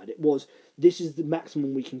upside. It was, this is the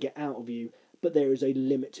maximum we can get out of you, but there is a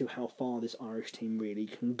limit to how far this Irish team really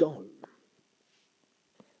can go.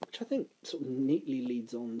 Which I think sort of neatly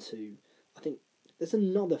leads on to, I think there's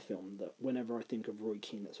another film that whenever I think of Roy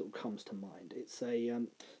Keane that sort of comes to mind. It's a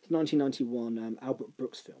 1991 Albert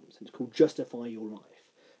Brooks film. It's called Justify Your Life.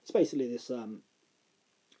 It's basically this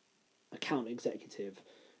account executive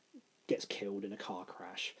gets killed in a car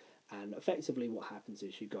crash, and effectively what happens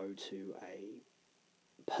is you go to a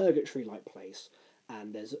purgatory-like place,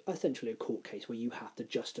 and there's essentially a court case where you have to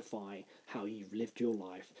justify how you've lived your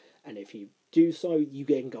life, and if you do so, you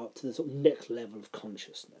then go up to the sort of next level of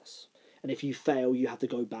consciousness. And if you fail, you have to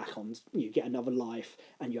go back on, you get another life,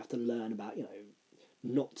 and you have to learn about,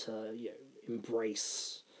 not to,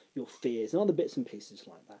 embrace your fears and other bits and pieces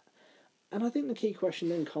like that. And I think the key question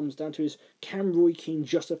then comes down to is, can Roy Keane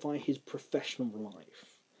justify his professional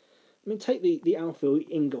life? I mean, take the outfield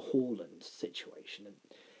Inga Haaland situation. And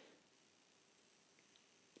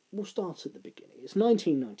we'll start at the beginning. It's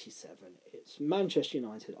 1997. It's Manchester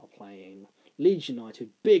United are playing Leeds United,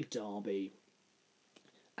 big derby,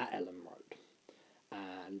 at Ellen Road,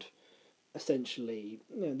 and essentially,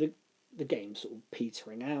 the game's sort of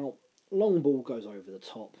petering out. Long ball goes over the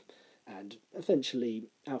top, and eventually,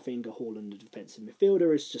 Alfie Inga Haaland, the defensive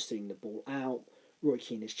midfielder, is just seeing the ball out. Roy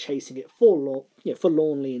Keane is chasing it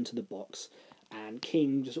forlornly into the box, and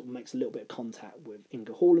Keane just sort of makes a little bit of contact with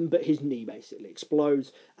Inga Haaland, but his knee basically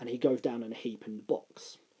explodes, and he goes down in a heap in the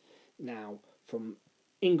box. Now, from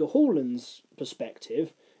Inga Haaland's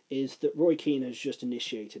perspective, is that Roy Keane has just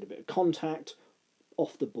initiated a bit of contact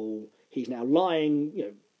off the ball. He's now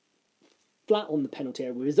lying, flat on the penalty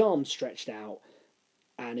area with his arms stretched out,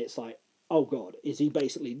 and it's like, oh God, is he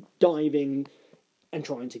basically diving and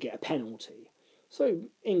trying to get a penalty? So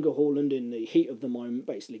Inge Haaland, in the heat of the moment,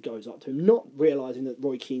 basically goes up to him, not realising that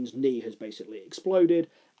Roy Keane's knee has basically exploded,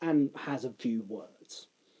 and has a few words,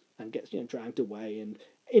 and gets dragged away. And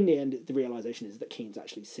in the end, the realisation is that Keane's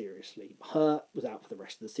actually seriously hurt, was out for the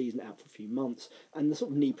rest of the season, out for a few months, and the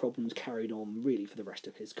sort of knee problems carried on really for the rest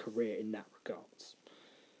of his career in that regards.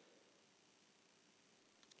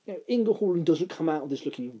 Inge Haaland doesn't come out of this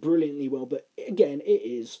looking brilliantly well, but again, it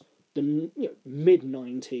is the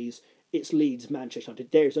mid-90s. It's Leeds, Manchester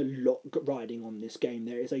United. There is a lot riding on this game.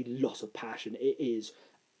 There is a lot of passion. It is,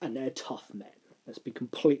 and they're tough men. Let's be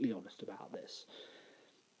completely honest about this.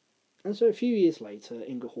 And so a few years later,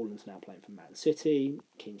 Inge Haaland's now playing for Man City.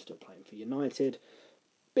 Keane's still playing for United.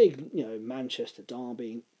 Big, Manchester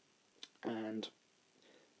derby. And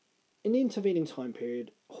in the intervening time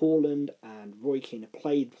period, Haaland and Roy Keane have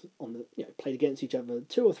played against each other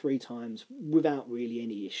 2 or 3 times without really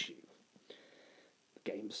any issue.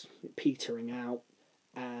 The game's petering out,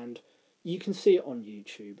 and you can see it on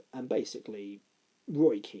YouTube. And basically,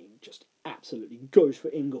 Roy Keane just absolutely goes for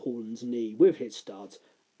Inge Haaland's knee with his studs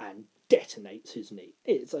and detonates his knee.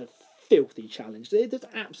 It's a filthy challenge. There's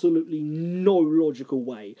absolutely no logical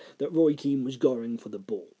way that Roy Keane was going for the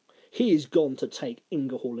ball. He is gone to take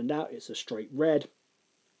Inge Haaland out. It's a straight red.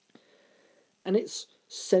 And it's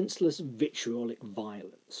senseless vitriolic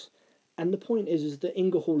violence. And the point is that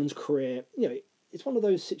Inge Haaland's career, it's one of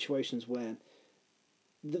those situations where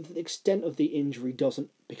the extent of the injury doesn't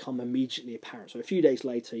become immediately apparent. So a few days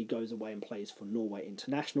later, he goes away and plays for Norway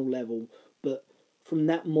international level. But from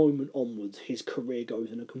that moment onwards, his career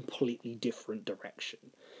goes in a completely different direction.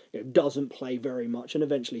 Doesn't play very much, and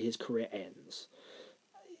eventually his career ends.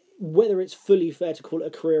 Whether it's fully fair to call it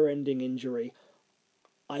a career-ending injury,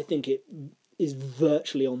 I think it is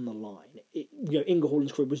virtually on the line. Inge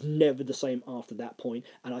Haaland's career was never the same after that point,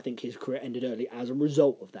 and I think his career ended early as a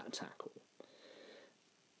result of that tackle.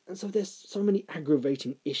 And so there's so many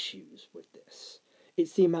aggravating issues with this.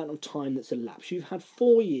 It's the amount of time that's elapsed. You've had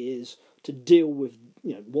 4 years to deal with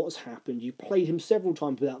what's happened. You played him several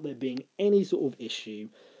times without there being any sort of issue,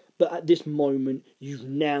 but at this moment you've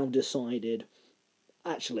now decided,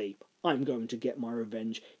 actually, I'm going to get my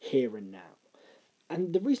revenge here and now.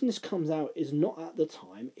 And the reason this comes out is not at the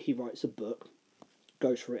time. He writes a book,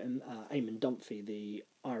 goes for it, and Eamon Dunphy, the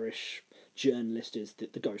Irish journalist, is the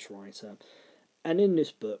ghostwriter. And in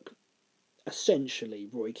this book, essentially,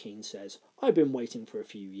 Roy Keane says, I've been waiting for a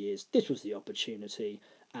few years, this was the opportunity,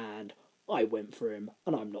 and I went for him,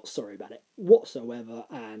 and I'm not sorry about it whatsoever,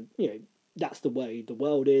 and, that's the way the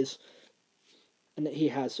world is, and that he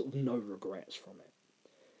has sort of no regrets from it.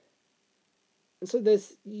 And so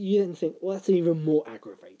you then think, well, that's even more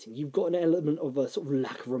aggravating. You've got an element of a sort of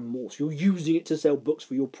lack of remorse. You're using it to sell books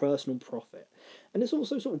for your personal profit. And it's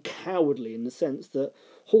also sort of cowardly in the sense that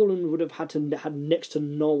Haaland would have had next to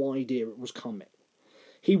no idea it was coming.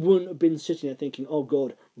 He wouldn't have been sitting there thinking, oh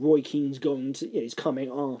God, Roy Keane's he's coming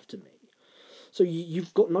after me. So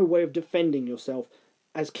you've got no way of defending yourself,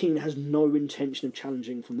 as Keane has no intention of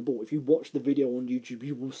challenging from the ball. If you watch the video on YouTube,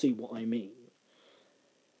 you will see what I mean.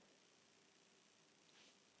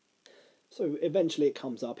 So eventually it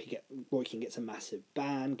comes up, Roy Keane gets a massive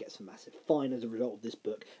ban, gets a massive fine as a result of this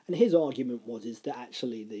book, and his argument is that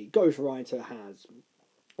actually the ghostwriter has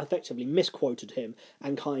effectively misquoted him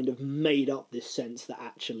and kind of made up this sense that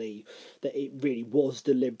it really was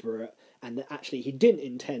deliberate, and that actually he didn't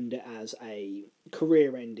intend it as a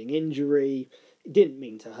career-ending injury, it didn't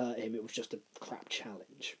mean to hurt him, it was just a crap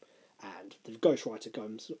challenge. And the ghostwriter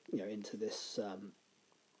comes into this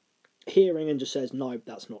hearing and just says, no,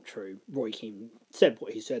 that's not true. Roy Keane said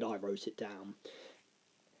what he said, I wrote it down.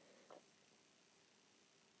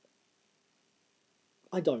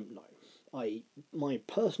 I don't know. My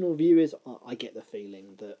personal view is I get the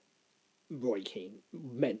feeling that Roy Keane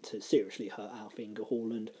meant to seriously hurt Alf Inge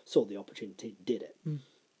Haaland, saw the opportunity, did it.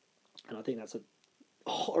 And I think that's a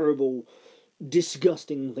horrible,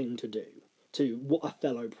 disgusting thing to do to a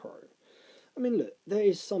fellow pro. I mean, look, there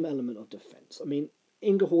is some element of defence. I mean,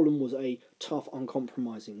 Inge Haaland was a tough,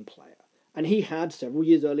 uncompromising player. And he had, several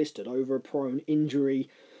years earlier, stood over a prone, injured,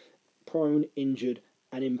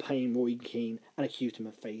 and in pain Roy Keane and accused him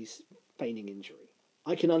of feigning injury.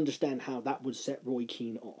 I can understand how that would set Roy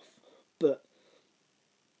Keane off. But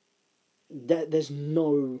there's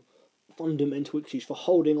no fundamental excuse for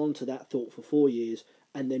holding on to that thought for 4 years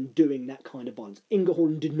and then doing that kind of violence. Inge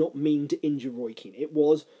Haaland did not mean to injure Roy Keane. It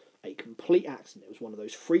was a complete accident. It was one of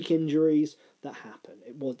those freak injuries that happened.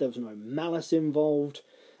 There was no malice involved,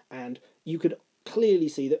 and you could clearly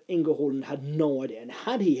see that Inga Holland had no idea. And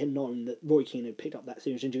had he known that Roy Keane had picked up that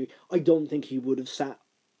serious injury, I don't think he would have sat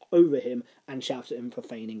over him and shouted at him for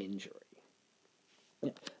feigning injury.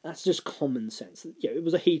 Yeah, that's just common sense. Yeah, it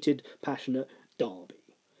was a heated, passionate derby.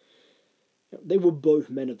 They were both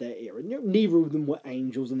men of their era. Neither of them were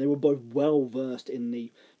angels, and they were both well versed in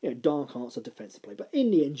the dark arts of defensive play. But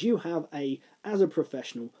in the end, you have as a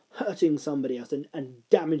professional, hurting somebody else and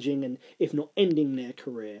damaging and if not ending their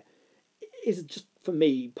career is just, for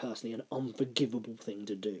me personally, an unforgivable thing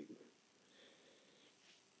to do.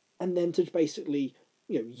 And then to basically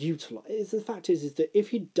utilize the fact is that if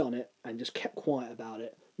he'd done it and just kept quiet about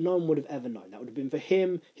it, no one would have ever known. That would have been for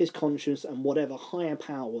him, his conscience, and whatever higher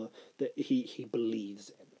power that he believes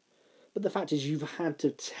in. But the fact is, you've had to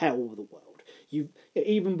tell the world.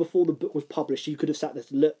 Even before the book was published, you could have sat there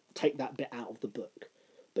to look, take that bit out of the book,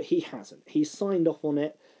 but he hasn't. He's signed off on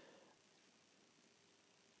it,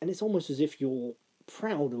 and it's almost as if you're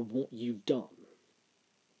proud of what you've done.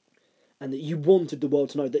 And that you wanted the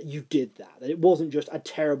world to know that you did that it wasn't just a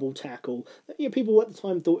terrible tackle. People at the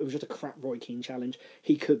time thought it was just a crap Roy Keane challenge.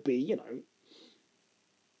 He could be,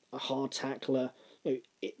 a hard tackler.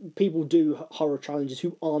 People do horror challenges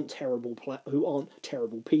who aren't terrible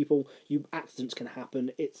people. Accidents can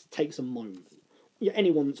happen. It takes a moment.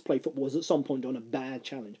 Anyone that's played football has at some point done a bad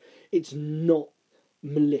challenge. It's not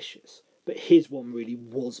malicious, but his one really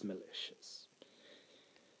was malicious.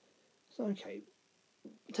 So okay.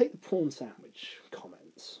 Take the prawn sandwich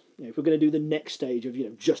comments. If we're going to do the next stage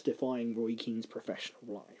of justifying Roy Keane's professional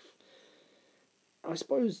life, I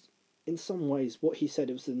suppose in some ways what he said,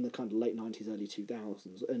 it was in the kind of late 90s, early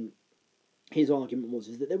 2000s, and his argument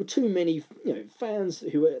was that there were too many fans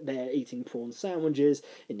who were there eating prawn sandwiches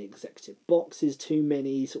in the executive boxes, too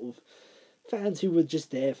many sort of fans who were just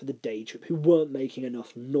there for the day trip, who weren't making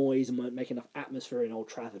enough noise and weren't making enough atmosphere in Old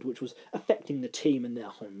Trafford, which was affecting the team and their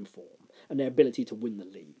home form and their ability to win the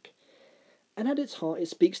league. And at its heart, it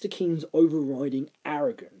speaks to Keane's overriding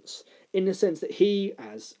arrogance, in the sense that he,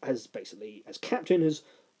 as captain, has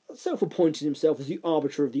self-appointed himself as the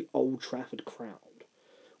arbiter of the Old Trafford crowd,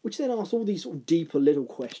 which then asks all these sort of deeper little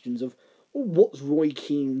questions of, well, what's Roy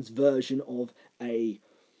Keane's version of a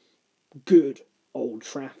good Old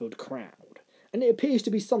Trafford crowd? And it appears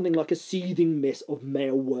to be something like a seething mist of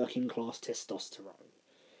male working class testosterone.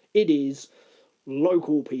 It is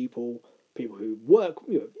local people who work.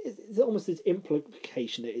 It's almost this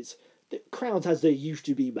implication that crowds as they used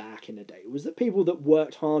to be back in the day. It was that people that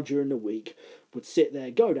worked hard during the week would sit there,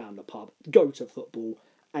 go down the pub, go to football,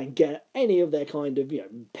 and get any of their kind of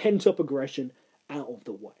pent up aggression out of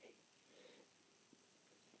the way.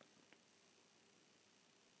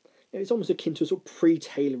 It's almost akin to a sort of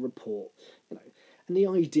pre-Taylor report, and the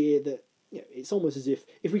idea that it's almost as if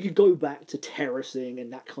we could go back to terracing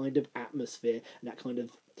and that kind of atmosphere and that kind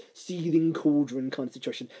of seething cauldron kind of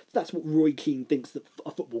situation. That's what Roy Keane thinks that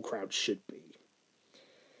a football crowd should be.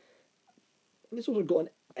 And it's also got an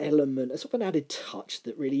element, a sort of an added touch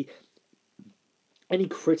that really any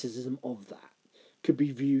criticism of that could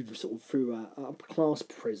be viewed sort of through a class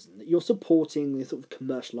prism, that you're supporting the sort of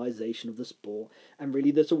commercialisation of the sport and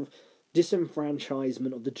really the sort of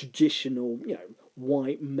disenfranchisement of the traditional,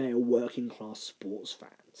 white male working class sports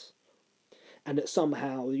fans. And that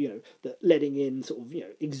somehow, that letting in sort of,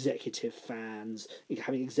 executive fans,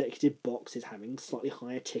 having executive boxes, having slightly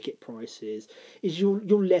higher ticket prices, is you're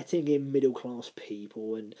letting in middle class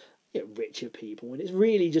people and richer people, and it's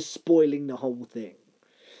really just spoiling the whole thing.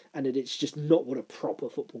 And that it's just not what a proper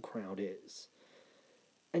football crowd is.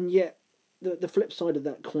 And yet, the flip side of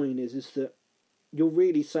that coin is that you're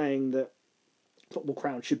really saying that football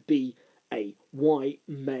crowd should be a white,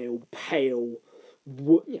 male, pale,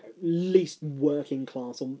 least working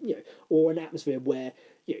class, or an atmosphere where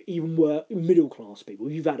even middle class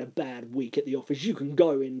people, you've had a bad week at the office, you can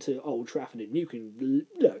go into Old Trafford and you can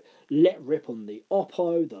let rip on the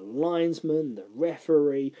oppo, the linesman, the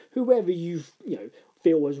referee, whoever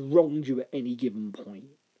feel has wronged you at any given point.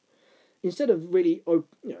 Instead of really,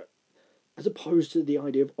 as opposed to the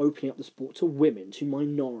idea of opening up the sport to women, to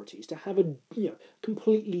minorities, to have a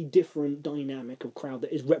completely different dynamic of crowd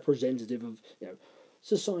that is representative of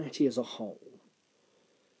society as a whole.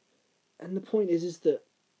 And the point is that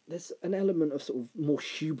there's an element of sort of more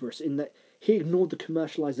hubris in that he ignored the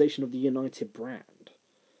commercialisation of the United brand.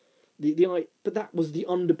 But that was the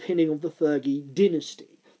underpinning of the Fergie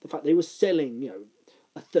dynasty. The fact they were selling,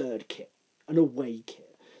 a third kit, an away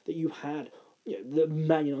kit, that you had, the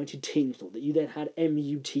Man United team store, that you then had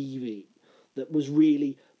MUTV, that was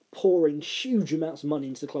really pouring huge amounts of money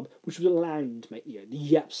into the club, which was allowing them to make the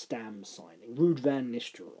Jaap Stam signing, Ruud van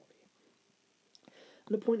Nistelrooy.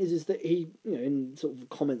 And the point is that he, in sort of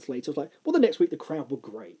comments later, was like, well, the next week the crowd were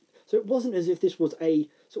great. So it wasn't as if this was a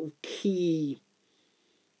sort of key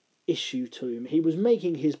issue to him. He was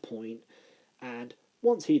making his point, and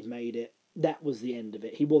once he'd made it, that was the end of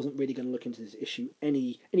it. He wasn't really going to look into this issue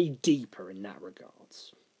any deeper in that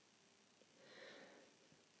regards.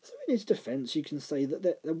 So in his defence, you can say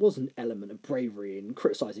that there was an element of bravery in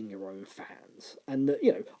criticising your own fans, and that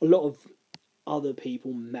a lot of other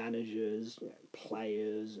people, managers,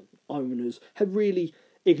 players, and owners, have really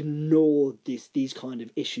ignored these kind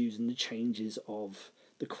of issues and the changes of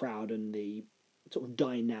the crowd and the sort of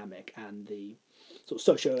dynamic and the sort of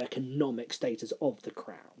socio-economic status of the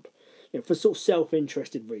crowd. For sort of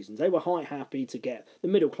self-interested reasons. They were quite happy to get the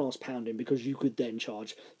middle class pounding because you could then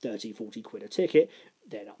charge 30, 40 quid a ticket,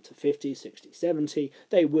 then up to 50, 60, 70.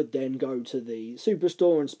 They would then go to the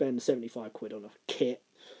superstore and spend 75 quid on a kit,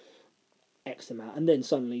 X amount, and then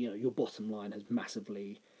suddenly, your bottom line has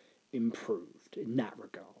massively improved in that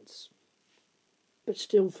regards. But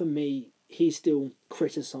still, for me, he's still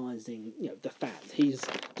criticising, the fans. He's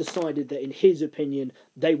decided that, in his opinion,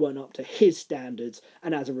 they weren't up to his standards,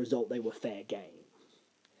 and as a result, they were fair game.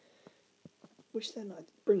 Which then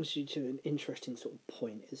brings you to an interesting sort of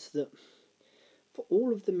point, is that for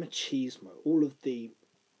all of the machismo, all of the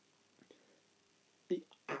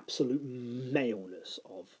absolute maleness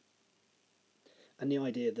of, and the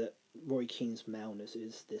idea that Roy Keane's maleness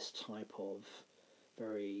is this type of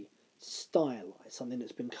very stylized, something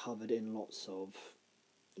that's been covered in lots of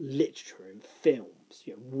literature and films,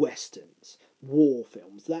 westerns, war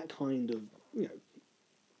films, that kind of,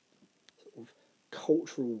 sort of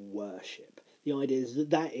cultural worship. The idea is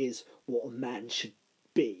that is what a man should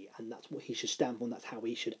be, and that's what he should stand for, and that's how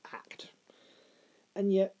he should act.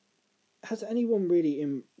 And yet, has anyone really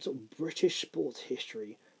in sort of British sports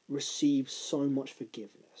history received so much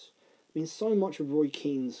forgiveness? I mean, so much of Roy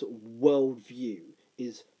Keane's sort of worldview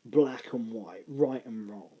is black and white, right and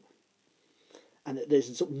wrong. And that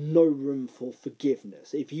there's sort of no room for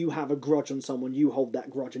forgiveness. If you have a grudge on someone, you hold that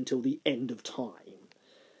grudge until the end of time.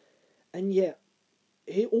 And yet,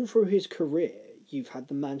 all through his career, you've had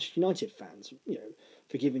the Manchester United fans,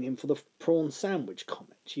 forgiving him for the prawn sandwich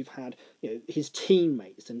comments. You've had, his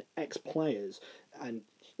teammates and ex-players, and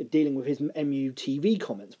dealing with his MUTV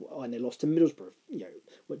comments when they lost to Middlesbrough,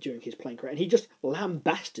 during his playing career. And he just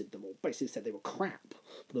lambasted them all, basically said they were crap,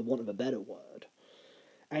 for the want of a better word.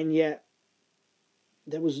 And yet,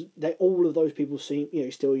 all of those people seem,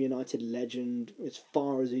 still a United legend as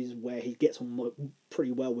far as he's where he gets on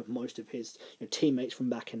pretty well with most of his teammates from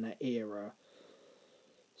back in that era.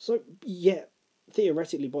 So, yeah,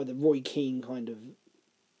 theoretically, by the Roy Keane kind of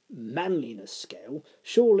manliness scale,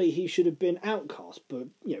 surely he should have been outcast, but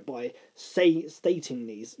by stating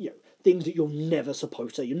these things that you're never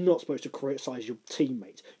supposed to say. You're not supposed to criticise your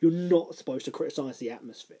teammates. You're not supposed to criticise the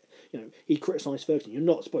atmosphere. He criticised Ferguson. You're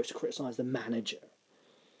not supposed to criticise the manager.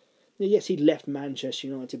 Yes, he left Manchester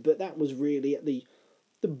United, but that was really at the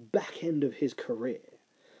back end of his career.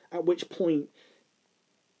 At which point,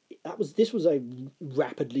 this was a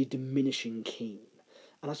rapidly diminishing Keane,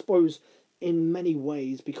 and I suppose in many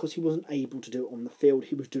ways, because he wasn't able to do it on the field,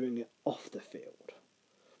 he was doing it off the field.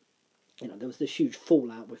 There was this huge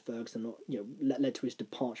fallout with Ferguson, that led to his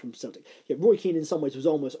departure from Celtic. Roy Keane, in some ways, was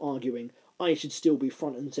almost arguing, I should still be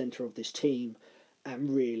front and centre of this team.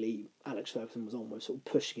 And really, Alex Ferguson was almost sort of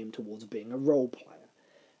pushing him towards being a role player.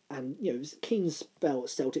 And, Keane's spell at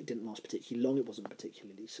Celtic didn't last particularly long. It wasn't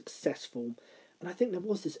particularly successful. And I think there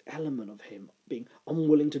was this element of him being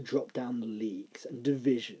unwilling to drop down the leagues and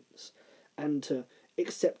divisions and to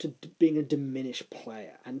accept being a diminished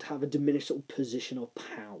player and to have a diminished sort of position of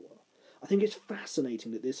power. I think it's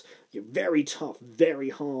fascinating that this very tough, very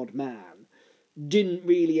hard man didn't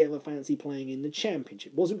really ever fancy playing in the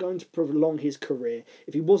Championship, wasn't going to prolong his career.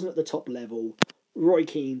 If he wasn't at the top level, Roy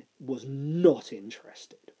Keane was not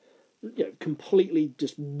interested. Completely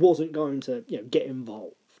just wasn't going to get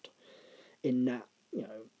involved in that.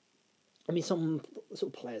 I mean, some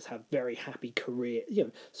sort of players have very happy career,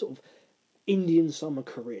 sort of Indian summer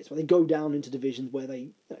careers where they go down into divisions where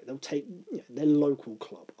they'll take their local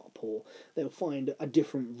club up, or they'll find a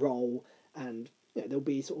different role, and there'll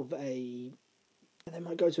be sort of they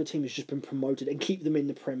might go to a team who's just been promoted and keep them in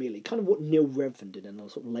the Premier League, kind of what Neil Redfern did in the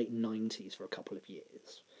sort of late 90s for a couple of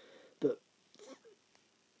years. But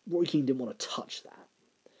Roy Keane didn't want to touch that.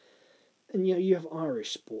 And, you have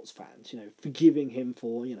Irish sports fans, forgiving him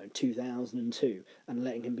for, 2002 and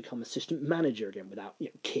letting him become assistant manager again without,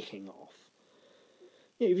 kicking off.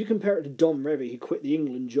 If you compare it to Don Revie, who quit the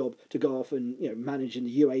England job to go off and manage in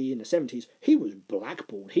the UAE in the 70s, he was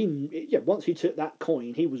blackballed. Once he took that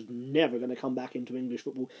coin, he was never going to come back into English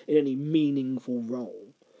football in any meaningful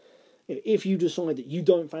role. If you decide that you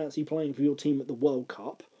don't fancy playing for your team at the World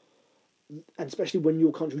Cup, and especially when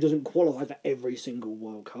your country doesn't qualify for every single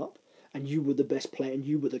World Cup, and you were the best player and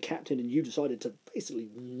you were the captain and you decided to basically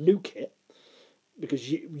nuke it,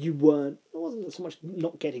 because you weren't, it wasn't so much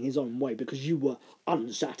not getting his own way, because you were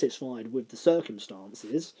unsatisfied with the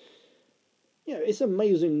circumstances. It's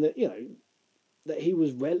amazing that that he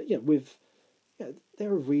was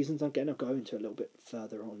there are reasons. Again, I'll go into a little bit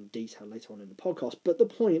further on detail later on in the podcast, but the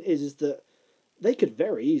point is that they could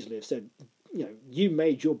very easily have said, you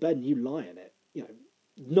made your bed and you lie in it.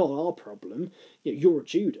 Not our problem. You're a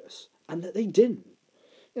Judas, and that they didn't.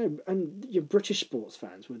 And your British sports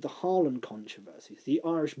fans with the Haaland controversies, the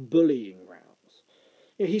Irish bullying rows.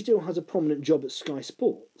 He still has a prominent job at Sky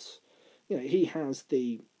Sports. He has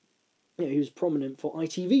he was prominent for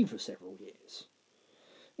ITV for several years.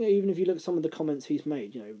 Even if you look at some of the comments he's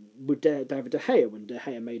made, with David De Gea, when De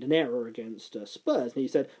Gea made an error against Spurs, and he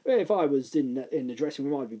said, well, if I was in the dressing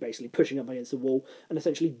room, I'd be basically pushing up against the wall and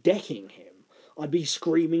essentially decking him. I'd be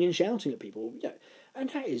screaming and shouting at people. And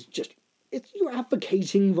that is just... you're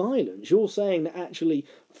advocating violence. You're saying that actually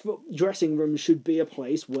dressing rooms should be a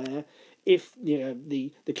place where if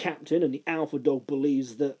the captain and the alpha dog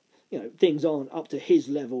believes that things aren't up to his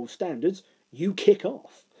level of standards, you kick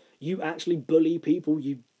off. You actually bully people.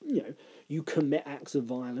 You commit acts of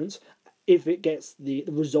violence if it gets the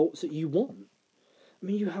results that you want. I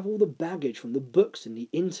mean, you have all the baggage from the books and the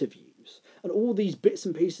interviews and all these bits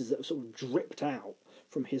and pieces that have sort of dripped out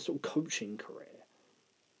from his sort of coaching career.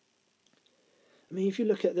 I mean, if you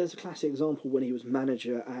look at, there's a classic example when he was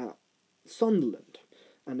manager at Sunderland,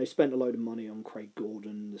 and they spent a load of money on Craig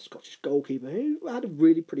Gordon, the Scottish goalkeeper, who had a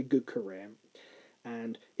really pretty good career.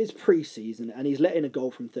 And it's pre-season, and he's let in a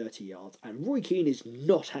goal from 30 yards, and Roy Keane is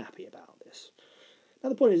not happy about this. Now,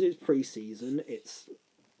 the point is, it's pre-season, it's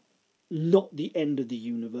not the end of the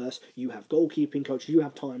universe. You have goalkeeping coaches, you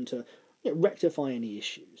have time to rectify any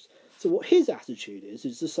issues. So what his attitude is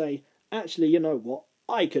to say, actually, you know what,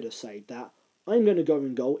 I could have saved that. I'm going to go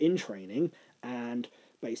and goal in training, and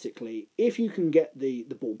basically, if you can get the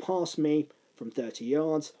ball past me from 30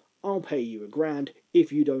 yards, I'll pay you £1,000.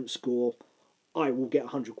 If you don't score, I will get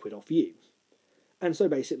 £100 off you. And so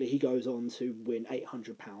basically he goes on to win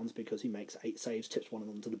 £800 because he makes 8 saves, tips one of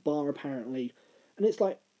them to the bar apparently. And it's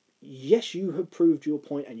like, yes, you have proved your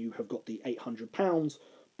point and you have got the £800,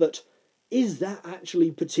 but is that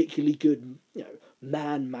actually particularly good,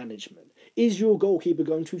 man management? Is your goalkeeper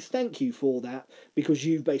going to thank you for that because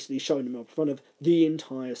you've basically shown him up in front of the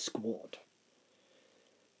entire squad?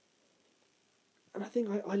 And I think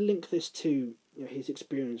I link this to his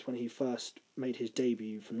experience when he first made his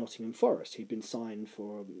debut for Nottingham Forest. He'd been signed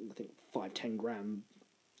for, I think, 5-10 grand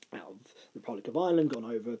out of the Republic of Ireland, gone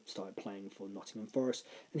over, started playing for Nottingham Forest,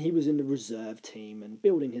 and he was in the reserve team and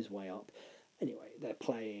building his way up. Anyway, they're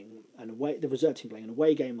playing the reserve team playing an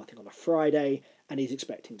away game, I think, on a Friday, and he's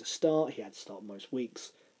expecting to start. He had to start most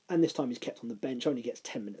weeks, and this time he's kept on the bench, only gets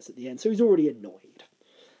 10 minutes at the end, so he's already annoyed.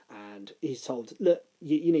 And he's told, look,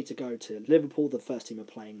 you need to go to Liverpool, the first team are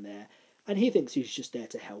playing there, and he thinks he's just there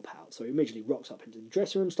to help out. So he immediately rocks up into the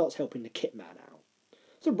dressing room, starts helping the kit man out.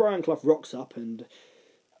 So Brian Clough rocks up, and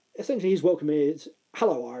essentially his welcome is,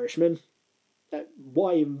 hello, Irishman.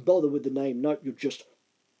 Why even bother with the name? Nope, you're just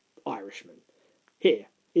Irishman.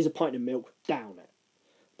 Here's a pint of milk, down it.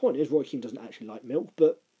 Point is, Roy Keane doesn't actually like milk,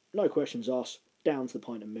 but no questions asked, downs the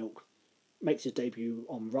pint of milk, makes his debut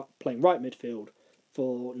on playing right midfield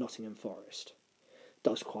for Nottingham Forest.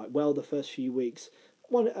 Does quite well the first few weeks.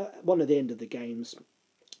 One at the end of the games,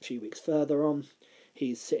 a few weeks further on,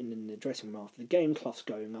 he's sitting in the dressing room after the game. Clough's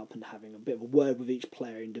going up and having a bit of a word with each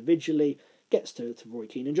player individually. Gets to Roy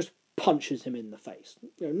Keane and just punches him in the face.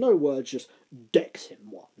 No words, just decks him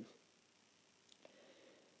one.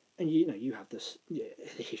 And you have this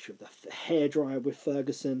the history of the hairdryer with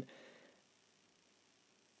Ferguson,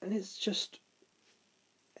 and it's just,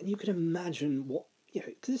 and you can imagine what.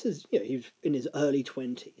 Because this is, he was in his early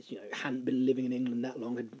 20s, hadn't been living in England that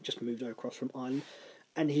long, had just moved across from Ireland,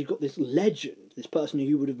 and he's got this legend, this person who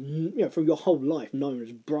you would have, from your whole life known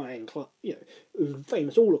as Brian Clough, who's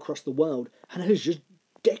famous all across the world, and has just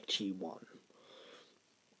decked you one.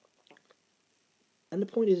 And the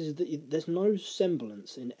point is that there's no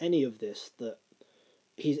semblance in any of this that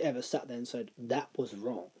he's ever sat there and said, that was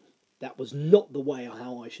wrong. That was not the way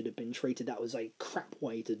how I should have been treated. That was a crap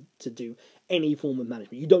way to do any form of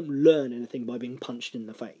management. You don't learn anything by being punched in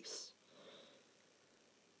the face.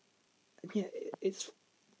 And it's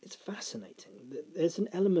it's fascinating. There's an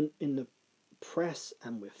element in the press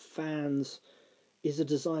and with fans is a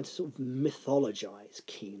desire to sort of mythologize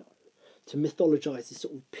Keno, to mythologize this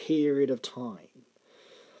sort of period of time.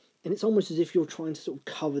 And it's almost as if you're trying to sort of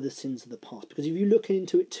cover the sins of the past, because if you look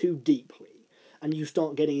into it too deeply and you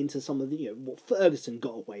start getting into some of the, what Ferguson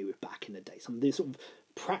got away with back in the day, some of these sort of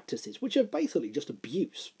practices, which are basically just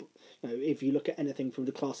abuse. If you look at anything from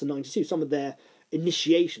the class of '92, some of their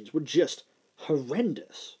initiations were just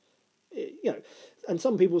horrendous. And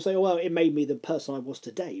some people say, well, it made me the person I was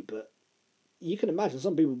today, but you can imagine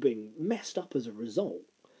some people being messed up as a result.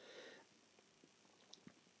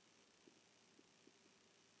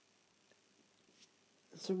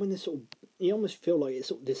 So when this sort of, you almost feel like it's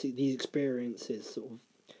sort of these experiences sort of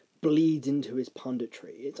bleeds into his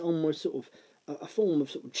punditry. It's almost sort of a form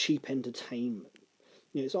of sort of cheap entertainment.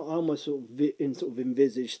 It's I almost sort of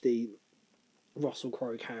envisage the Russell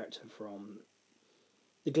Crowe character from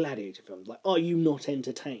the Gladiator films. Like, are you not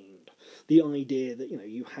entertained? The idea that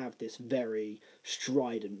you have this very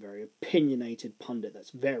strident, very opinionated pundit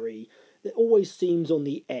that always seems on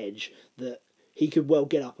the edge, that he could well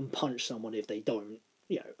get up and punch someone if they don't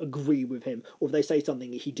agree with him, or if they say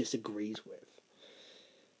something he disagrees with.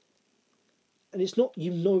 And it's not,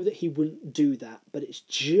 that he wouldn't do that, but it's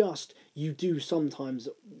just, you do sometimes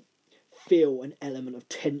feel an element of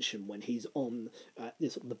tension when he's on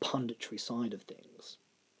the punditry side of things.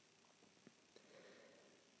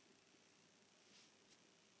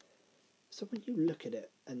 So when you look at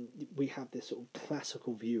it, and we have this sort of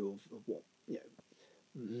classical view of what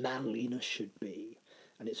manliness should be,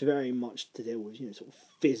 and it's very much to deal with sort of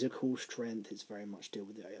physical strength. It's very much to deal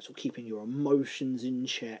with sort of keeping your emotions in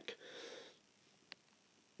check.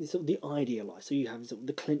 It's sort of the idealised. So you have sort of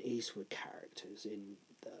the Clint Eastwood characters in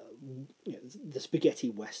the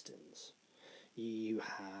spaghetti westerns. You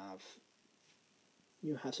have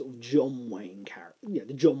sort of John Wayne character,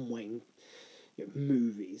 the John Wayne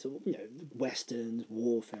movies, or westerns,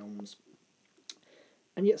 war films.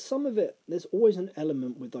 And yet some of it, there's always an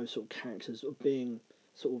element with those sort of characters of being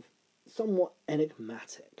sort of somewhat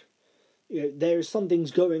enigmatic. There's some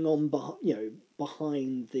things going on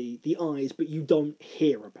behind the eyes, but you don't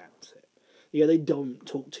hear about it. They don't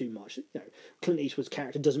talk too much. Clint Eastwood's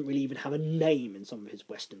character doesn't really even have a name in some of his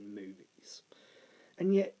Western movies.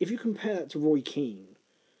 And yet, if you compare that to Roy Keane,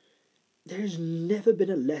 there's never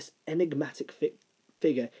been a less enigmatic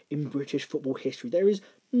figure in British football history. There is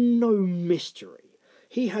no mystery.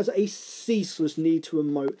 He has a ceaseless need to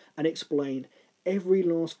emote and explain every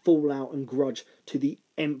last fallout and grudge to the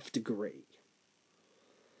nth degree.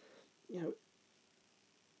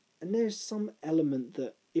 And there's some element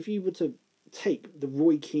that if you were to take the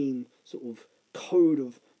Roy Keane sort of code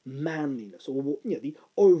of manliness, or the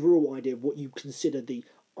overall idea of what you consider the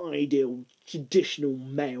ideal traditional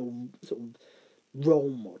male sort of role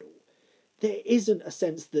model, there isn't a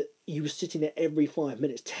sense that you were sitting there every 5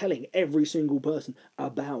 minutes telling every single person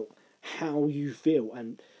about how you feel,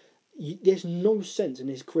 and there's no sense in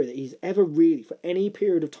his career that he's ever really, for any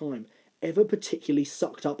period of time, ever particularly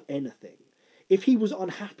sucked up anything. If he was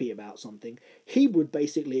unhappy about something, he would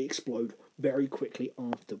basically explode very quickly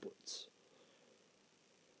afterwards.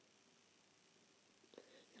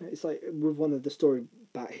 It's like with one of the story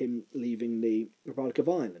about him leaving the Republic of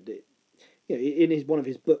Ireland. In one of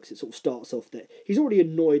his books, it sort of starts off that he's already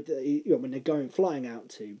annoyed that when they're flying out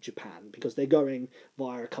to Japan, because they're going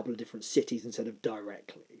via a couple of different cities instead of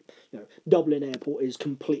directly. Dublin Airport is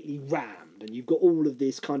completely rammed, and you've got all of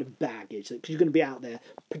this kind of baggage because you're going to be out there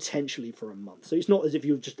potentially for a month. So it's not as if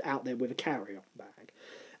you're just out there with a carry-on bag,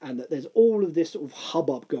 and that there's all of this sort of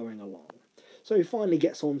hubbub going along. So he finally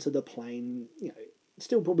gets onto the plane,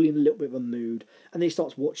 still probably in a little bit of a mood, and then he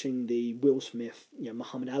starts watching the Will Smith,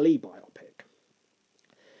 Muhammad Ali biopic,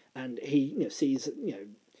 and he sees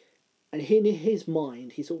and in his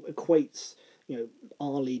mind he sort of equates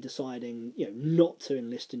Ali deciding not to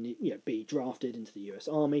enlist and be drafted into the US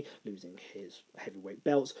Army, losing his heavyweight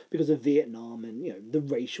belts because of Vietnam and the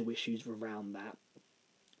racial issues around that,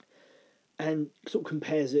 and sort of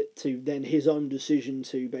compares it to then his own decision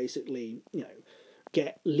to basically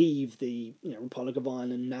leave the Republic of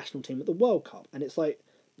Ireland national team at the World Cup. And it's like,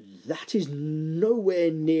 that is nowhere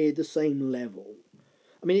near the same level.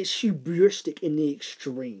 I mean, it's hubristic in the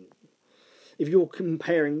extreme. If you're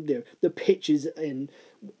comparing the pitches in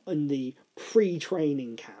the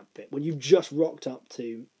pre-training camp bit, when you've just rocked up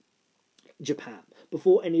to Japan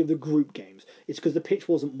before any of the group games, it's because the pitch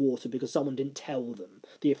wasn't water because someone didn't tell them,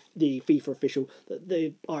 the FIFA official, that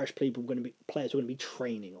the Irish players were going to be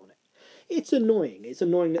training on it. it's annoying. It's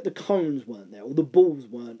annoying that the cones weren't there or the balls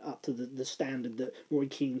weren't up to the standard that Roy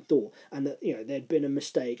Keane thought, and that there'd been a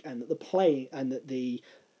mistake, and that the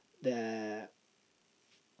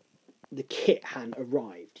the kit hadn't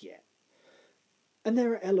arrived yet. And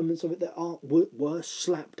there are elements of it that were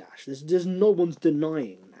slapdash. There's no one's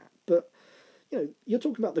denying that. But you're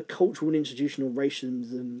talking about the cultural and institutional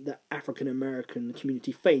racism that African American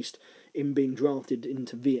community faced in being drafted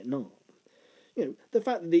into Vietnam. The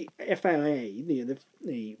fact that the FAA,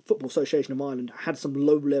 the Football Association of Ireland, had some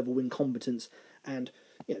low-level incompetence, and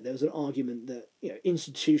there was an argument that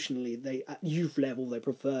institutionally they at youth level they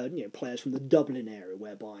preferred players from the Dublin area,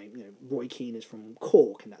 whereby Roy Keane is from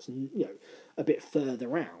Cork, and that's a bit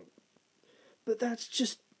further out. But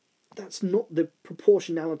that's not the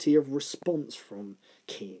proportionality of response from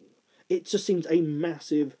Keane. It just seems a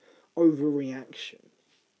massive overreaction.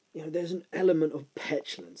 There's an element of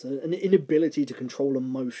petulance, an inability to control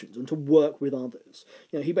emotions and to work with others.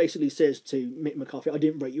 He basically says to Mick McCarthy, "I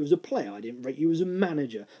didn't rate you as a player. I didn't rate you as a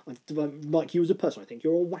manager. I don't like you as a person. I think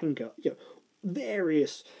you're a wanker."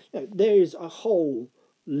 Various. There is a whole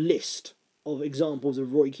list of examples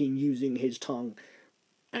of Roy Keane using his tongue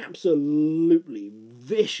absolutely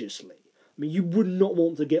viciously. I mean, you would not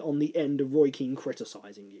want to get on the end of Roy Keane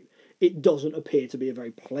criticising you. It doesn't appear to be a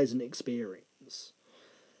very pleasant experience.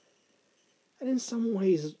 And in some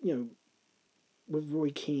ways, with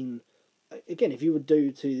Roy Keane, again, if you would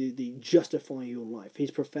do to the justify your life,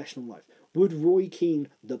 his professional life, would Roy Keane,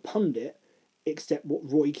 the pundit, accept what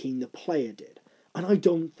Roy Keane, the player, did? And I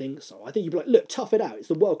don't think so. I think you'd be like, look, tough it out. It's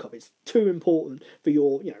the World Cup. It's too important for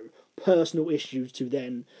your, personal issues to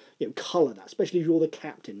then, colour that, especially if you're the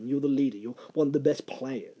captain, you're the leader, you're one of the best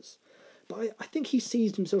players. But I think he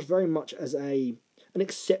sees himself very much as an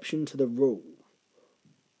exception to the rule.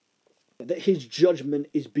 That his judgment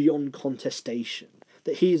is beyond contestation,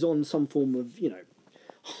 that he is on some form of,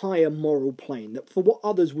 higher moral plane, that for what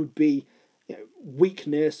others would be,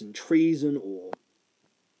 weakness and treason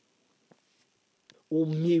or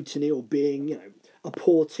mutiny or being, a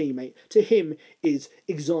poor teammate, to him is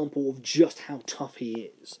example of just how tough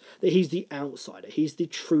he is. That he's the outsider, he's the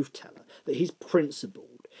truth teller, that he's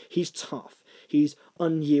principled, he's tough, he's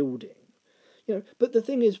unyielding. But the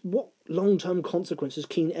thing is, what long-term consequences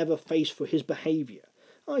Keane ever faced for his behaviour?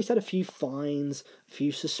 Oh, he's had a few fines, a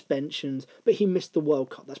few suspensions, but he missed the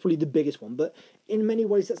World Cup. That's probably the biggest one. But in many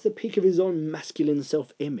ways, that's the peak of his own masculine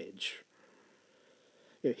self-image.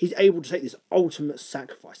 He's able to take this ultimate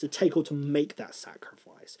sacrifice, to make that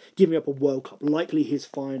sacrifice, giving up a World Cup, likely his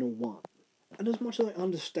final one. And as much as I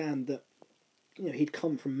understand that, he'd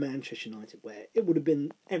come from Manchester United, where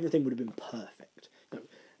everything would have been perfect.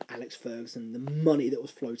 Alex Ferguson, the money that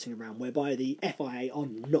was floating around, whereby the FIA are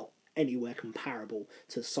not anywhere comparable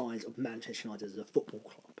to the size of Manchester United as a football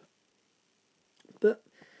club. But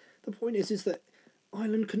the point is that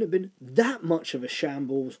Ireland couldn't have been that much of a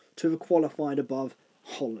shambles to have qualified above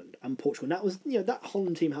Holland and Portugal. And that was, that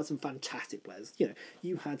Holland team had some fantastic players.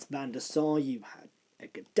 You had Van der Sar, you had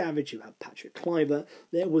Edgar Davids, you had Patrick Kluivert.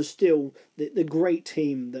 There was still the great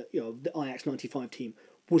team that, the Ajax 95 team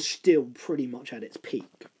was still pretty much at its peak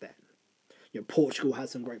then. Portugal had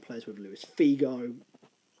some great players with Luis Figo.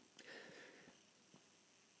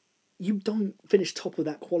 You don't finish top of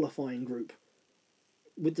that qualifying group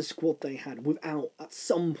with the squad they had without at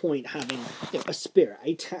some point having a spirit,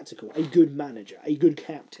 a tactical, a good manager, a good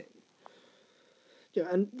captain.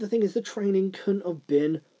 And the thing is, the training couldn't have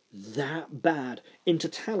been that bad in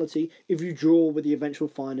totality if you draw with the eventual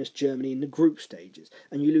finalist Germany in the group stages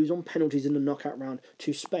and you lose on penalties in the knockout round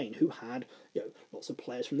to Spain, who had lots of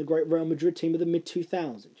players from the great Real Madrid team of the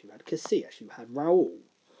mid-2000s. You had Casillas, you had Raúl.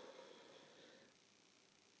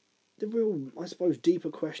 The real, I suppose, deeper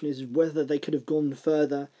question is whether they could have gone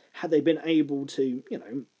further had they been able to,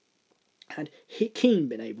 had Keane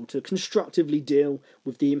been able to constructively deal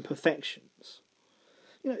with the imperfections.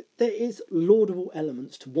 There is laudable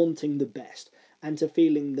elements to wanting the best and to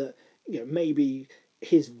feeling that, maybe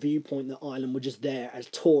his viewpoint that Ireland were just there as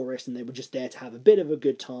tourists and they were just there to have a bit of a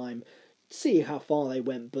good time, see how far they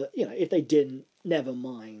went, but, if they didn't, never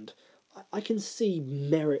mind. I can see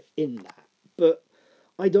merit in that, but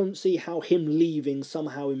I don't see how him leaving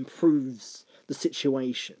somehow improves the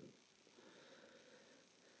situation.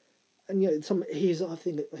 And I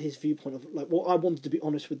think his viewpoint of I wanted to be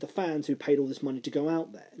honest with the fans who paid all this money to go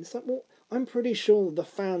out there. And it's I'm pretty sure the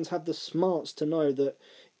fans have the smarts to know that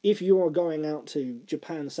if you are going out to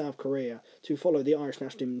Japan, South Korea to follow the Irish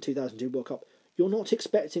national team in the 2002 World Cup, you're not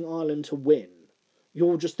expecting Ireland to win.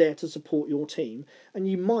 You're just there to support your team, and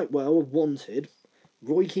you might well have wanted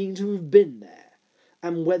Roy Keane to have been there.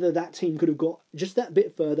 and whether that team could have got just that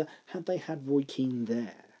bit further had they had Roy Keane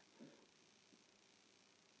there.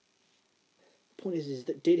 The point is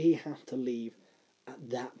that did he have to leave at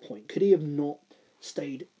that point? Could he have not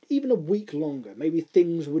stayed even a week longer? Maybe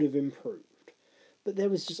things would have improved. But there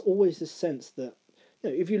was just always this sense that,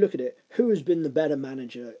 if you look at it, who has been the better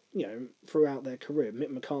manager, throughout their career, Mick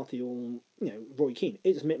McCarthy or, Roy Keane?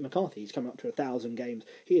 It's Mick McCarthy. He's come up to 1,000 games.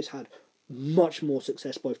 He has had much more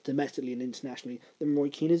success both domestically and internationally than Roy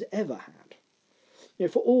Keane has ever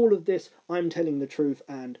had. For all of this, I'm telling the truth,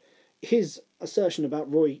 and his assertion about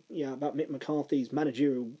about Mick McCarthy's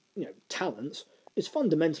managerial, talents is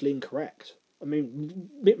fundamentally incorrect. I mean,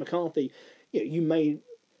 Mick McCarthy,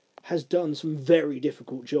 has done some very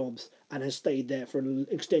difficult jobs and has stayed there for an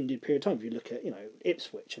extended period of time. If you look at,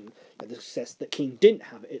 Ipswich and the success that Keane didn't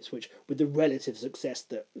have at Ipswich with the relative success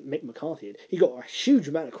that Mick McCarthy had. He got a huge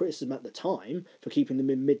amount of criticism at the time for keeping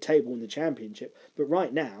them in mid-table in the Championship, but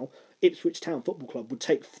right now, Ipswich Town Football Club would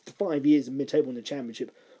take 5 years in mid-table in the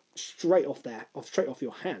Championship straight off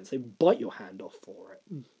your hands. They bite your hand off for it.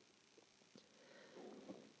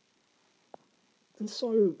 And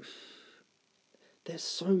so there's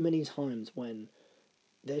so many times when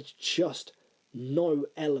there's just no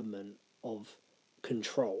element of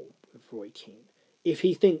control with Roy Keane. If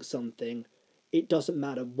he thinks something, it doesn't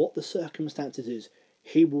matter what the circumstances is,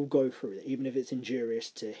 he will go through it, even if it's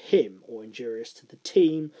injurious to him, or injurious to the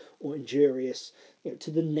team, or injurious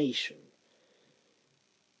to the nation.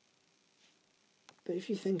 But if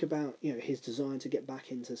you think about his desire to get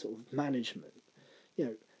back into sort of management,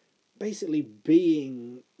 basically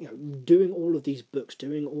being, doing all of these books,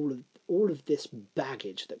 doing all of this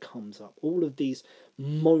baggage that comes up, all of these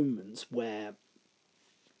moments where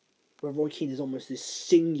Roy Keane is almost this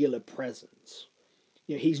singular presence.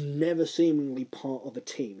 He's never seemingly part of a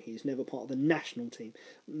team. He's never part of the national team,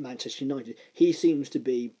 Manchester United. He seems to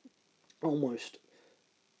be almost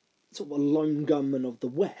sort of a lone gunman of the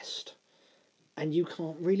West. And you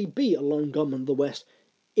can't really be a lone gunman of the West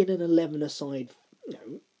in an 11-a-side,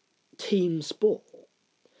 team sport.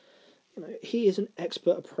 He is an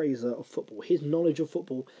expert appraiser of football. His knowledge of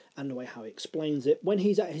football and the way how he explains it, when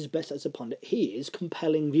he's at his best as a pundit, he is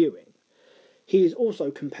compelling viewing. He is also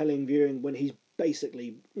compelling viewing when he's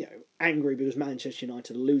basically, angry because Manchester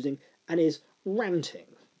United are losing and is ranting.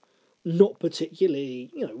 Not particularly,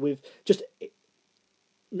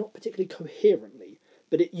 not particularly coherently,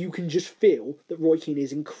 but you can just feel that Roy Keane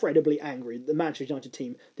is incredibly angry that the Manchester United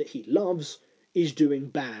team that he loves is doing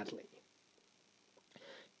badly.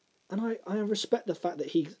 And I respect the fact that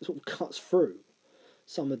he sort of cuts through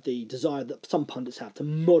some of the desire that some pundits have to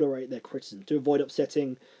moderate their criticism, to avoid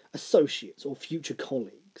upsetting associates or future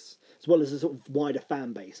colleagues, as well as a sort of wider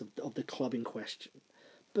fan base of the club in question.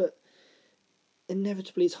 But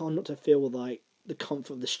inevitably it's hard not to feel like the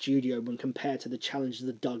comfort of the studio, when compared to the challenges of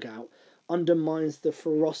the dugout, undermines the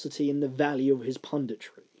ferocity and the value of his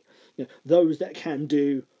punditry. Those that can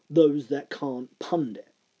do, those that can't pundit.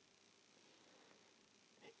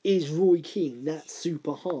 Is Roy Keane that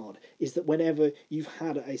super hard? Is that whenever you've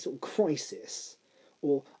had a sort of crisis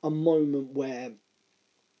or a moment where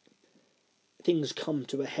things come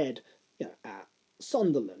to a head, at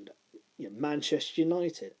Sunderland, Manchester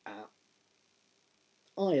United, at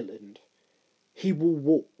Ireland, he will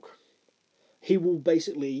walk. He will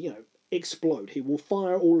basically, explode. He will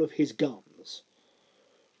fire all of his guns.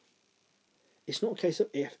 It's not a case of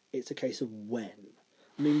if, it's a case of when.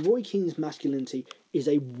 I mean, Roy Keane's masculinity is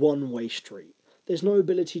a one-way street. There's no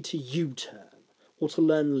ability to U-turn or to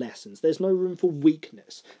learn lessons. There's no room for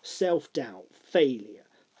weakness, self-doubt, failure,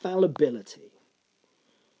 fallibility.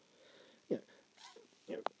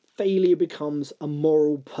 Failure becomes a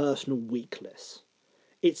moral, personal weakness.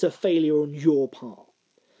 It's a failure on your part.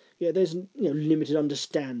 There's limited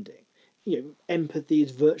understanding. Empathy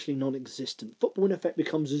is virtually non-existent. Football, in effect,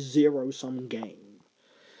 becomes a zero-sum game.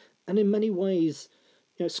 And in many ways,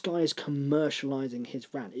 Sky is commercialising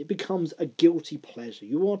his rant. It becomes a guilty pleasure.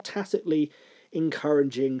 You are tacitly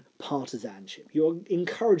encouraging partisanship. You are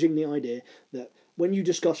encouraging the idea that when you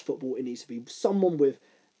discuss football, it needs to be someone with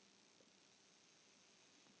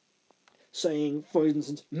saying, for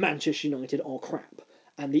instance, Manchester United are crap.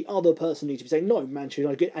 And the other person needs to be saying, no, Manchester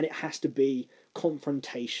United are good. And it has to be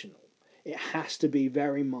confrontational. It has to be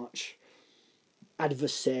very much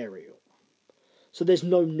adversarial. So there's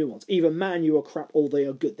no nuance. Either Man U are crap or they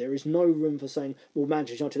are good. There is no room for saying, well,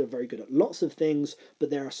 Manchester United are very good at lots of things, but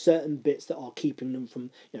there are certain bits that are keeping them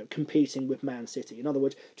from competing with Man City. In other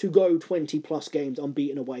words, to go 20 plus games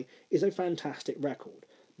unbeaten away is a fantastic record.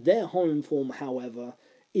 Their home form, however,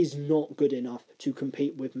 is not good enough to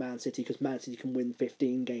compete with Man City, because Man City can win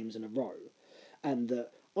 15 games in a row. and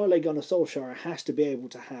that Ole Gunnar Solskjaer has to be able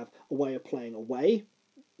to have a way of playing away,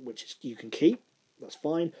 which you can keep, that's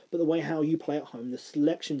fine, but the way how you play at home, the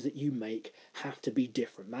selections that you make have to be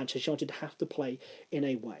different. Manchester United have to play in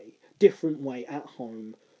a different way at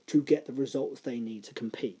home to get the results they need to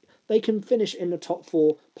compete. They can finish in the top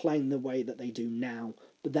four playing the way that they do now,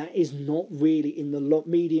 but that is not really in the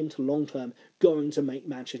medium to long term going to make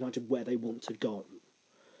Manchester United where they want to go.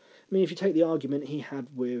 I mean, if you take the argument he had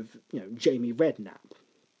with Jamie Redknapp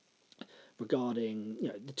regarding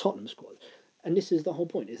the Tottenham squad, and this is the whole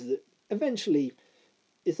point, is that eventually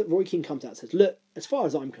is that Roy Keane comes out and says, look, as far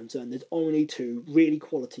as I'm concerned, there's only two really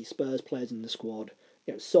quality Spurs players in the squad,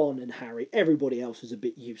 Son and Harry. Everybody else is a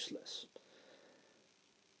bit useless.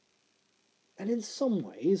 And in some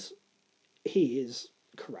ways, he is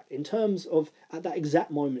correct. In terms of, at that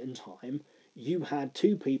exact moment in time, you had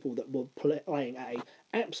two people that were playing at an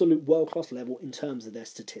absolute world-class level in terms of their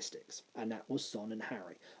statistics, and that was Son and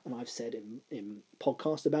Harry. And I've said in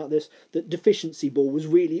podcasts about this, that deficiency ball was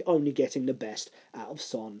really only getting the best out of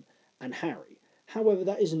Son and Harry. However,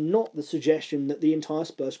 that is not the suggestion that the entire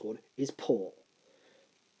Spurs squad is poor.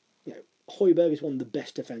 Højbjerg is one of the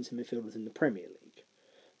best defensive midfielders in the Premier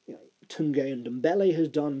League. Tunde and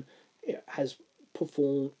Ndombele has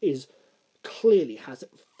performed, clearly has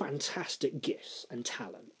fantastic gifts and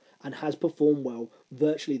talent, and has performed well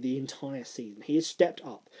virtually the entire season. He has stepped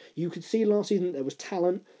up. You could see last season that there was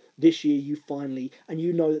talent. This year you finally, and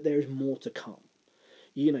you know that there is more to come.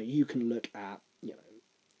 You can look at,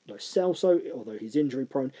 Lo Celso, although he's injury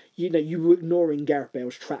prone, you were ignoring Gareth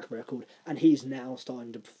Bale's track record, and he's now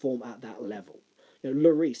starting to perform at that level.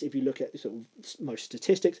 Lloris, if you look at sort of most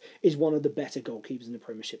statistics, is one of the better goalkeepers in the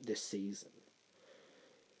Premiership this season.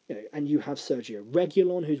 And you have Sergio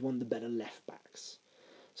Reguilon, who's one of the better left backs.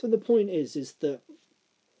 So the point is that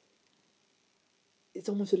it's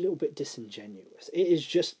almost a little bit disingenuous. It is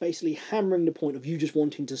just basically hammering the point of you just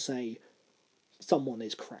wanting to say someone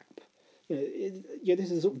is crap. This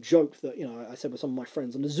is a sort of joke that I said with some of my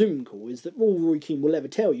friends on the Zoom call, is that all Roy Keane will ever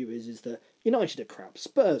tell you is that United are crap,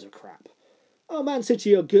 Spurs are crap. Oh, Man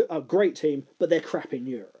City are a great team, but they're crap in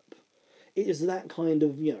Europe. It is that kind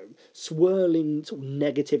of, swirling sort of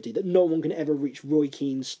negativity that no one can ever reach Roy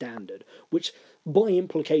Keane's standard, which by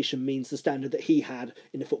implication means the standard that he had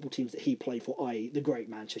in the football teams that he played for, i.e. the great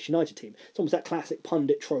Manchester United team. It's almost that classic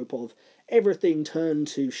pundit trope of everything turned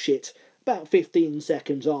to shit about 15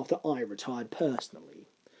 seconds after I retired personally.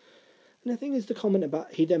 And the thing is,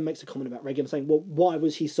 he then makes a comment about Reguilon saying, well, why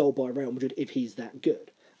was he sold by Real Madrid if he's that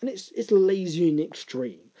good? And it's lazy in the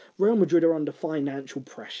extreme. Real Madrid are under financial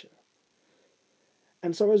pressure.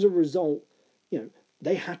 And so as a result,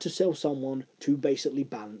 they had to sell someone to basically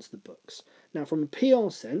balance the books. Now, from a PR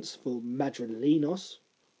sense, for Madrileños,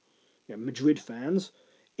 Madrid fans,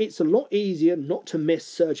 it's a lot easier not to miss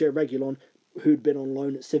Sergio Reguilon, who'd been on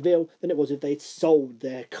loan at Seville, than it was if they'd sold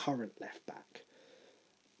their current left-back.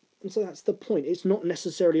 And so that's the point. It's not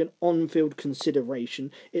necessarily an on-field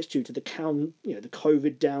consideration. It's due to the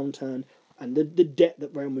COVID downturn and the debt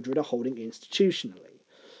that Real Madrid are holding institutionally.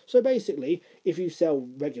 So basically, if you sell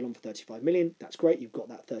Reguilon for 35 million, that's great, you've got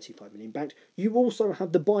that 35 million banked. You also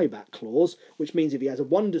have the buyback clause, which means if he has a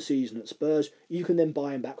wonder season at Spurs, you can then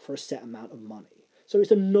buy him back for a set amount of money. So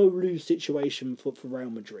it's a no-lose situation for Real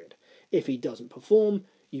Madrid. If he doesn't perform,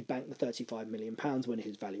 you bank the £35 million when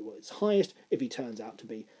his value was highest. If he turns out to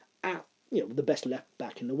be the best left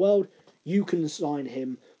back in the world, you can sign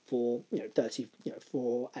him for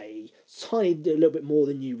for a little bit more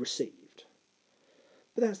than you received.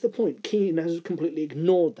 But that's the point. Keane has completely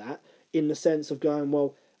ignored that in the sense of going,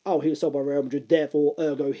 well, he was sold by Real Madrid, therefore,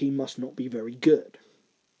 ergo, he must not be very good.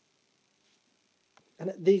 And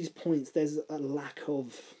at these points, there's a lack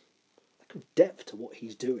of depth to what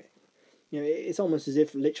he's doing. It's almost as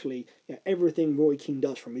if literally everything Roy Keane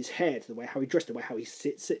does, from his hair to the way how he dresses, the way how he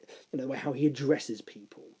sits, the way how he addresses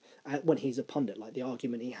people when he's a pundit, like the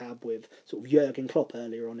argument he had with sort of Jurgen Klopp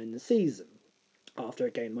earlier on in the season, after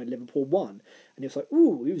a game when Liverpool won, and it's like,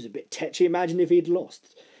 ooh, he was a bit tetchy. Imagine if he'd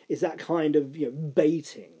lost. It's that kind of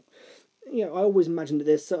baiting. I always imagine that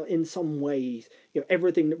there's in some ways,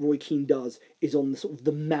 everything that Roy Keane does is on the sort of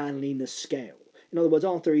the manliness scale. In other words,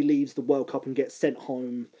 after he leaves the World Cup and gets sent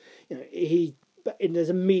home, there's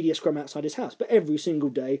a media scrum outside his house. But every single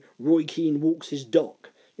day, Roy Keane walks his dog.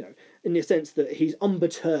 In the sense that he's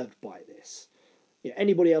unperturbed by this.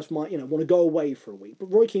 Anybody else might, want to go away for a week.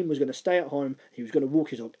 But Roy Keane was going to stay at home. He was going to walk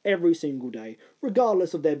his dog every single day,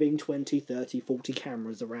 regardless of there being 20, 30, 40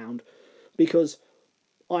 cameras around. Because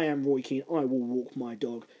I am Roy Keane. I will walk my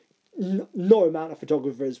dog. no amount of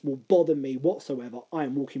photographers will bother me whatsoever. I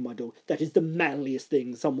am walking my dog. That is the manliest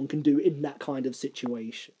thing someone can do in that kind of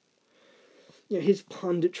situation. His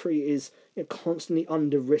punditry is constantly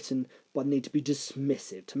underwritten by the need to be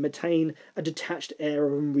dismissive, to maintain a detached air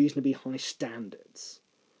of unreasonably high standards.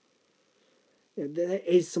 There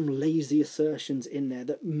is some lazy assertions in there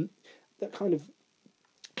that kind of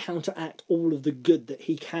counteract all of the good that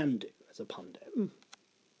he can do as a pundit.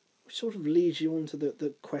 Which sort of leads you on to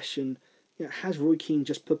the question, has Roy Keane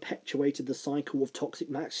just perpetuated the cycle of toxic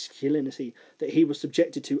masculinity that he was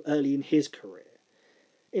subjected to early in his career?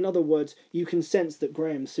 In other words, you can sense that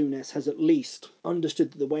Graham Souness has at least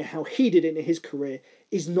understood that the way how he did it in his career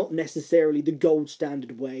is not necessarily the gold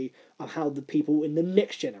standard way of how the people in the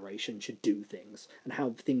next generation should do things and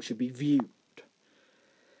how things should be viewed.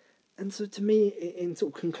 And so to me, in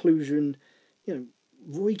sort of conclusion,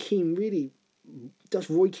 Roy Keane really, does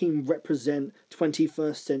Roy Keane represent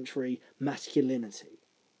 21st century masculinity?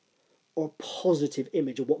 Or a positive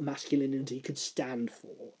image of what masculinity could stand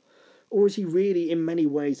for? Or is he really, in many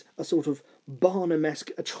ways, a sort of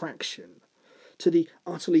Barnum-esque attraction to the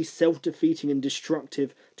utterly self-defeating and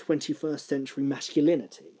destructive 21st century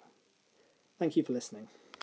masculinity? Thank you for listening.